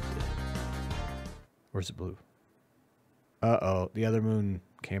red. Where's it blue? Uh-oh, the other moon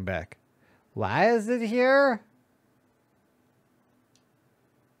came back. Why is it here?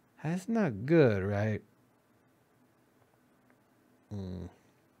 That's not good, right?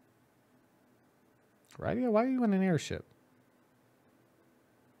 Right? Why are you in an airship?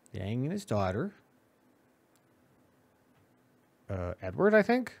 Yang and his daughter. Edward, I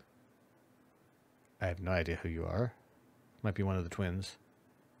think? I have no idea who you are. Might be one of the twins.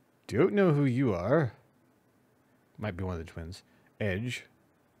 don't know who you are. Might be one of the twins. Edge.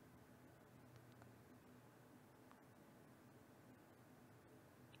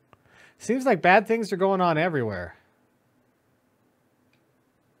 Seems like bad things are going on everywhere.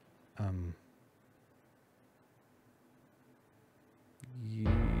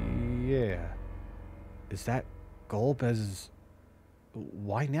 Yeah. Is that Golbez's...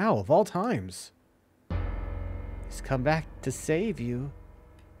 Why now, of all times? He's come back to save you.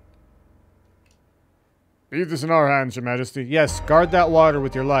 Leave this in our hands, Your Majesty. Yes, guard that water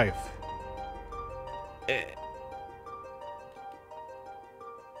with your life.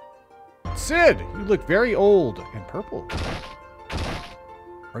 Sid, you look very old and purple.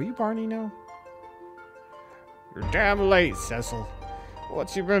 Are you Barney now? You're damn late, Cecil.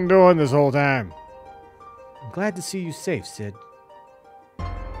 What's you been doing this whole time? I'm glad to see you safe, Sid.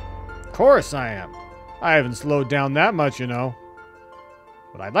 Of course I am. I haven't slowed down that much, you know.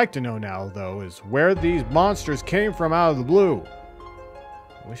 What I'd like to know now, though, is where these monsters came from out of the blue.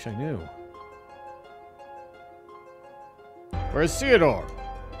 I wish I knew. Where's Theodore?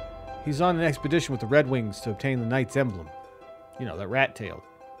 He's on an expedition with the Red Wings to obtain the Knight's Emblem. You know, that rat tail.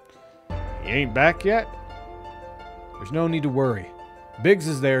 He ain't back yet? There's no need to worry. Biggs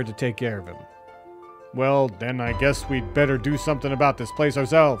is there to take care of him. Well, then I guess we'd better do something about this place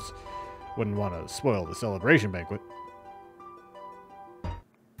ourselves. Wouldn't want to spoil the celebration banquet.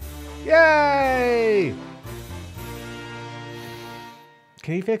 Yay!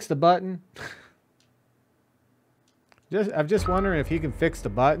 Can he fix the button? I'm just wondering if he can fix the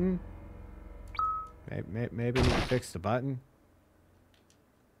button. Maybe he can fix the button.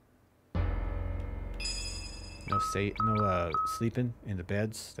 No sleeping in the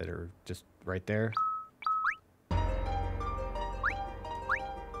beds that are just right there.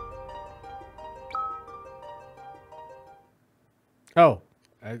 Oh,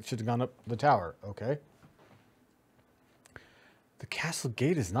 I should have gone up the tower. Okay. The castle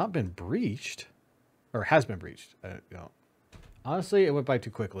gate has not been breached. Or has been breached. You know. Honestly, it went by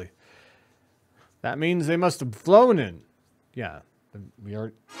too quickly. That means they must have flown in. Yeah. We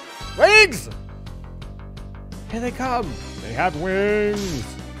are... Wings! Here they come! They have wings!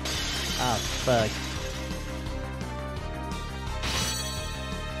 Ah, fuck.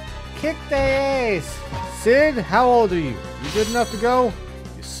 Kick the ass! Sid, how old are you? You good enough to go?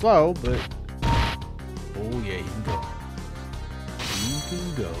 You're slow, but... Oh yeah, you can go. You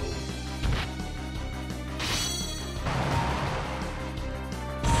can go.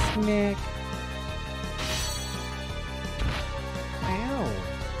 Smack. Ow.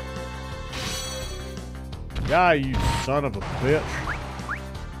 Die, you son of a bitch.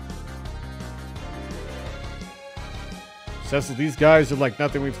 Cecil, these guys are like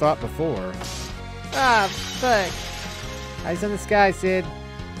nothing we've thought before. Ah, fuck. Eyes in the sky, Sid.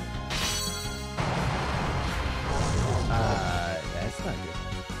 That's not good.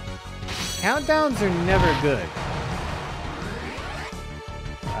 Countdowns are never good.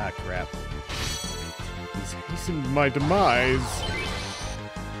 Ah, crap. He's hastened my demise.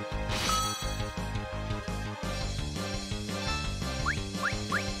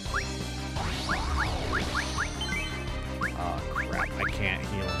 Oh, crap. I can't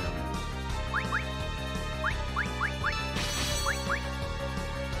heal him.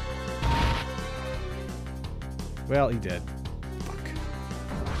 Well, he did. Fuck.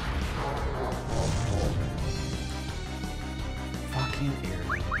 Fucking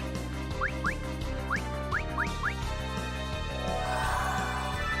airman.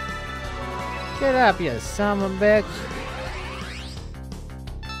 Get up, you son of a bitch.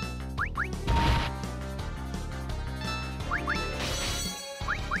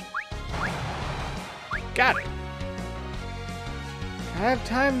 Got it. I have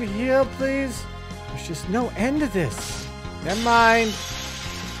time to heal, please? There's just no end to this. Never mind.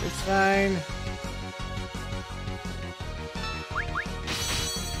 It's fine.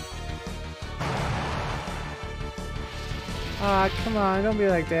 Aw, come on, don't be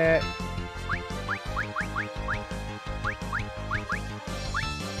like that.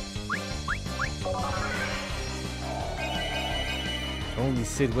 If only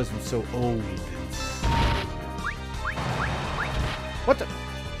Sid wasn't so old. What the?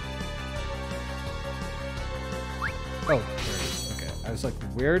 Oh, there it is. Okay. I was like,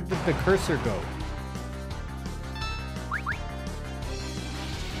 where did the cursor go?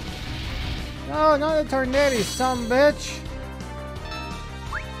 No, not a tornado, son of a bitch.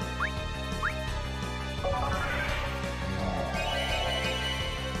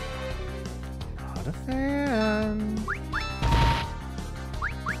 Not a fan.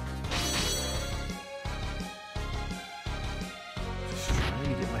 Just trying to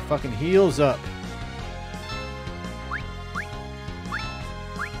get my fucking heels up.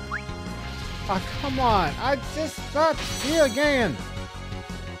 Oh, come on. I just thought see again.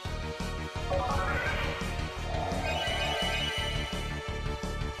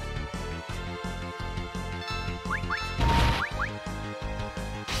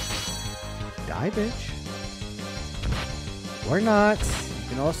 Die, bitch. Or not. You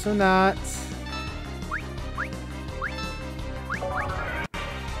can also not.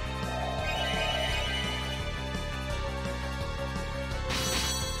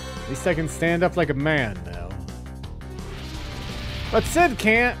 At least I can stand up like a man now. But Sid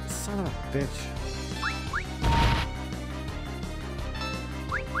can't. Son of a bitch.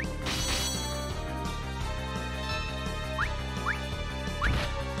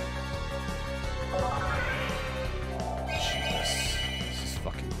 Jesus. This is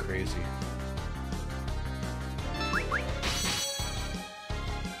fucking crazy.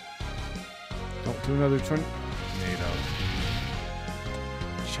 Don't do another tornado.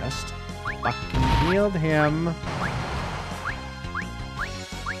 Just fucking healed him.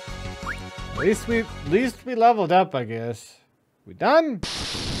 At least we leveled up, I guess. We done?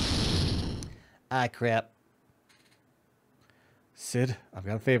 Ah, crap. Sid, I've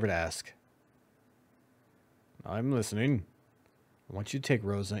got a favor to ask. I'm listening. I want you to take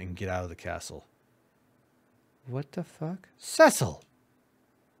Rosa and get out of the castle. What the fuck? Cecil!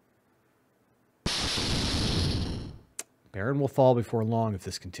 Baron will fall before long if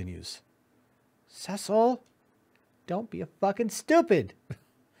this continues. Cecil! Don't be a fucking stupid!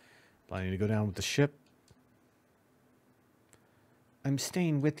 Planning to go down with the ship? I'm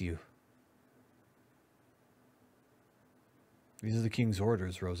staying with you. These are the king's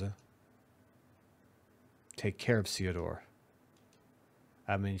orders, Rosa. Take care of Theodore.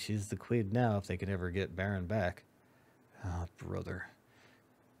 I mean, she's the queen now if they could ever get Baron back. Oh, brother.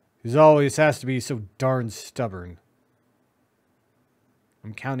 He always has to be so darn stubborn.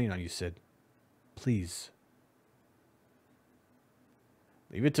 I'm counting on you, Sid. Please.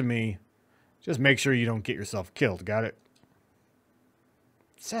 Leave it to me. Just make sure you don't get yourself killed, got it?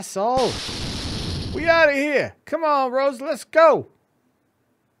 Cecil! We out of here! Come on, Rose, let's go!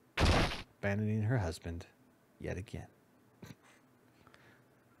 Abandoning her husband yet again.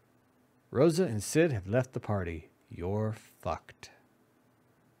 Rosa and Sid have left the party. You're fucked.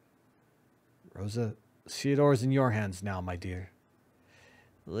 Rosa, Theodore's in your hands now, my dear.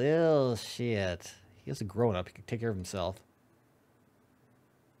 Well, shit. He was a grown-up. He could take care of himself.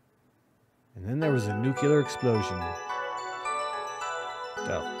 And then there was a nuclear explosion.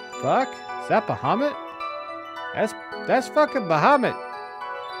 The fuck? Is that Bahamut? That's fucking Bahamut.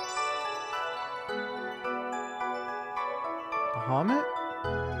 Bahamut?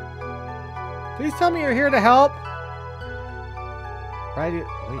 Please tell me you're here to help. Right?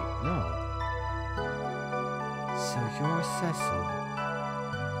 Wait, no. So you're Cecil.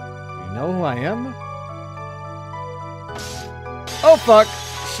 You know who I am? Oh fuck!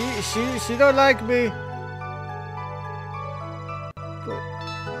 She don't like me. But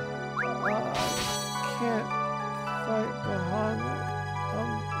I can't fight Bahamut.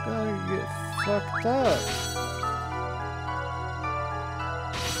 I'm gonna get fucked up.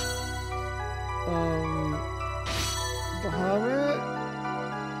 Bahamut?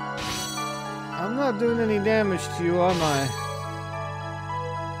 I'm not doing any damage to you, am I?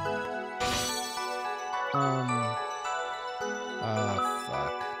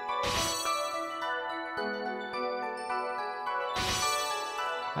 Fuck.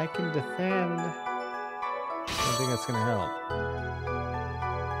 I can defend. I don't think that's gonna help.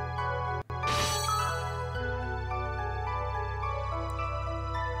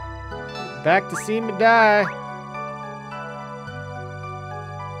 Back to see me die.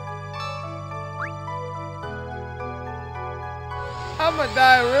 I'm gonna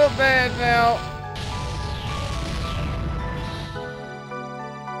die real bad now.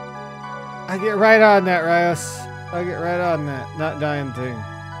 I get right on that, Rios. I get right on that not dying thing.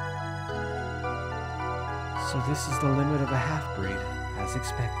 So this is the limit of a half-breed, as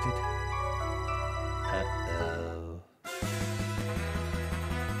expected. Uh-oh.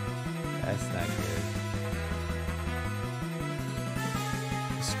 That's not good.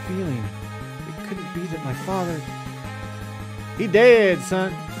 This feeling, it couldn't be that my father... He dead,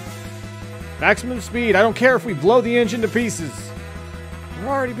 son. Maximum speed. I don't care if we blow the engine to pieces. We're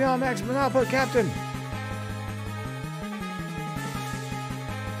already beyond maximum output, Captain.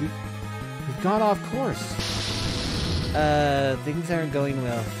 We've gone off course. Things aren't going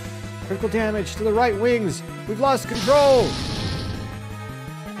well. Critical damage to the right wings. We've lost control.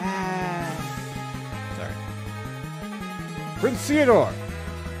 Sorry. Prince Theodore.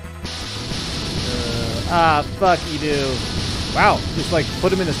 Ah, fuck you do. Wow, just like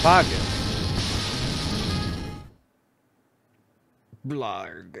put him in his pocket.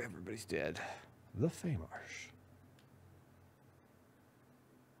 Blarg, everybody's dead. The Feymarsh.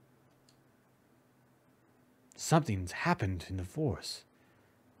 Something's happened in the force.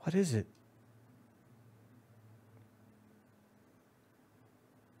 What is it?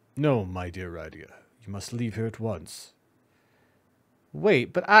 No, my dear Rydia. You must leave here at once.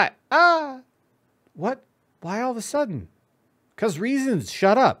 Wait, but what? Why all of a sudden? 'Cause reasons.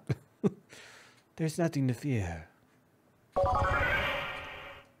 Shut up. There's nothing to fear.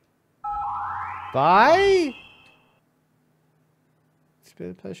 Bye? It's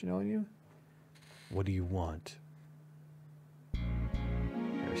been a pleasure knowing you. What do you want?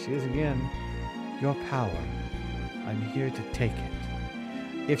 There she is again. Your power. I'm here to take it.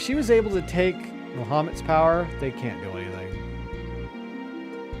 If she was able to take Muhammad's power, they can't do anything.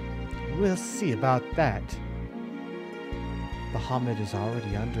 We'll see about that. Bahamut is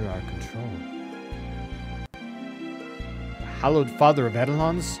already under our control. The hallowed father of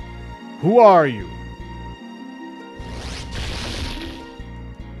Edelons? Who are you?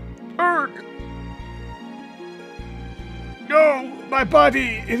 Urg! No! My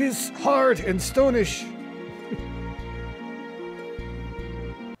body! It is hard and stonish.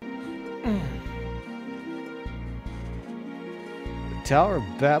 The Tower of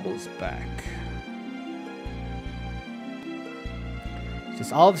Babel's back.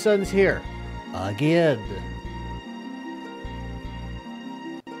 Just all of a sudden it's here. Again.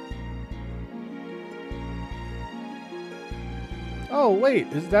 Oh, wait,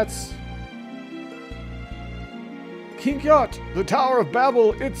 that's... King Yacht, the Tower of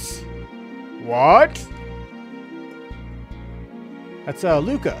Babel, it's... What? That's,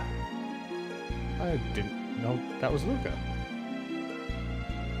 Luca. I didn't know that was Luca.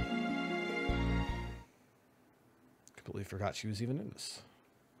 Completely forgot she was even in this.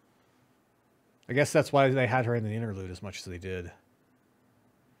 I guess that's why they had her in the interlude as much as they did.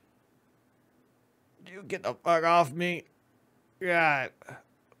 You get the fuck off me. God.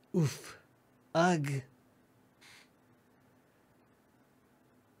 Oof. Ugh.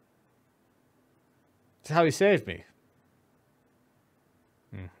 That's how he saved me.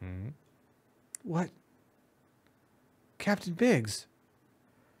 Mm-hmm. What? Captain Biggs.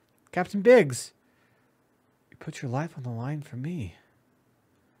 Captain Biggs. You put your life on the line for me.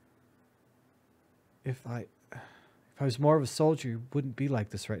 If I was more of a soldier, you wouldn't be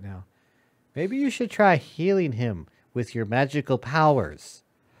like this right now. Maybe you should try healing him with your magical powers.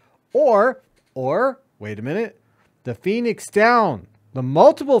 Or, wait a minute, the Phoenix Down. The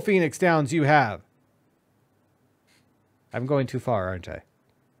multiple Phoenix Downs you have. I'm going too far, aren't I?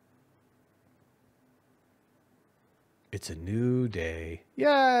 It's a new day.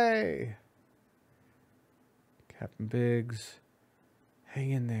 Yay! Captain Biggs, hang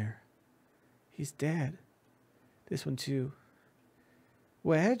in there. He's dead. This one too.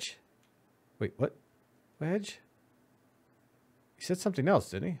 Wedge? Wait, what? Wedge? He said something else,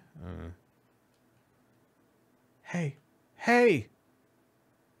 didn't he? Hey. Hey!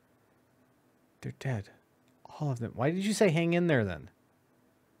 They're dead. All of them. Why did you say hang in there then?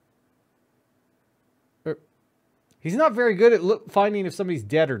 He's not very good at finding if somebody's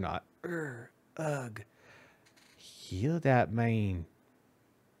dead or not. Ugh. Heal that man.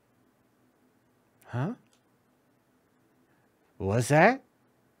 Huh? What's that?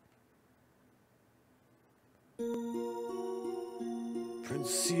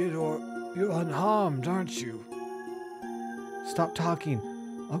 Prince Theodore, you're unharmed, aren't you? Stop talking.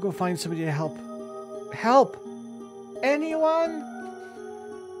 I'll go find somebody to help. Help? Anyone?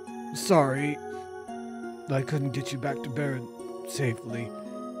 Sorry. I couldn't get you back to Baron safely,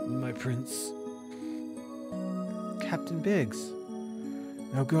 my prince. Captain Biggs.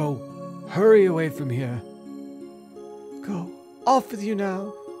 Now go. Hurry away from here. Go. Off with you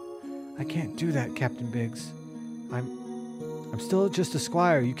now. I can't do that, Captain Biggs. I'm still just a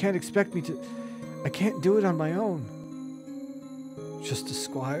squire. You can't expect me to... I can't do it on my own. Just a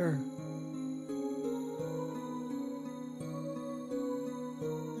squire.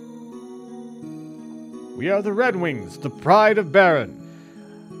 We are the Red Wings, the pride of Baron.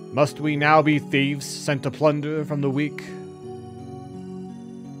 Must we now be thieves sent to plunder from the weak?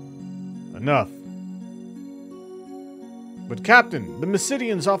 Enough. But Captain, the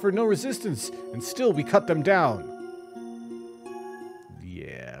Mysidians offered no resistance, and still we cut them down.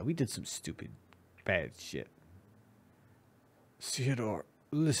 Yeah, we did some stupid, bad shit. Theodore,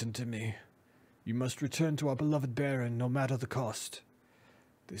 listen to me. You must return to our beloved Baron, no matter the cost.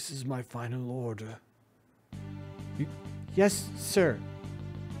 This is my final order. Yes, sir.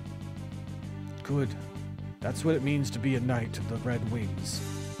 Good. That's what it means to be a knight of the Red Wings.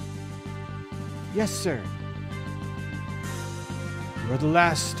 Yes, sir. You are the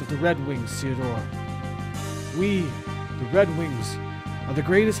last of the Red Wings, Theodore. We, the Red Wings, are the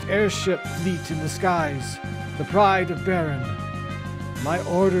greatest airship fleet in the skies, the pride of Baron. My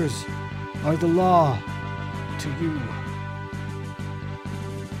orders are the law to you.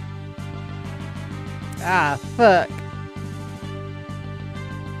 Ah, fuck.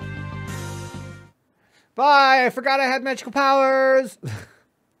 Bye! I forgot I had magical powers!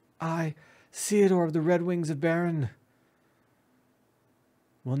 I, Theodore of the Red Wings of Baron,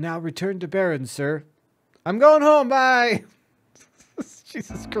 will now return to Baron, sir. I'm going home, bye!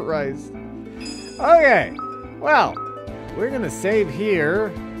 Jesus Christ. Okay, well, we're gonna save here.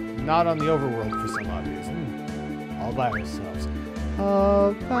 Not on the overworld for some odd reason. All by ourselves.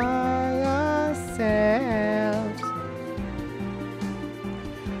 All by ourselves.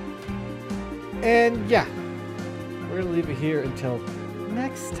 And yeah, we're gonna leave it here until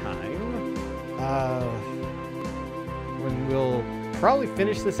next time. When we'll probably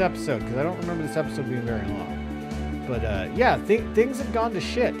finish this episode, because I don't remember this episode being very long. But yeah, things have gone to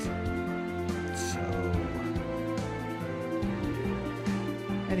shit. So,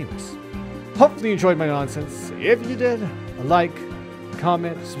 anyways, hopefully you enjoyed my nonsense. If you did, a like,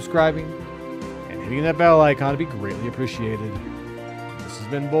 comment, subscribing, and hitting that bell icon would be greatly appreciated. This has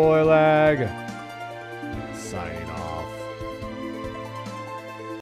been Boylag, signing off.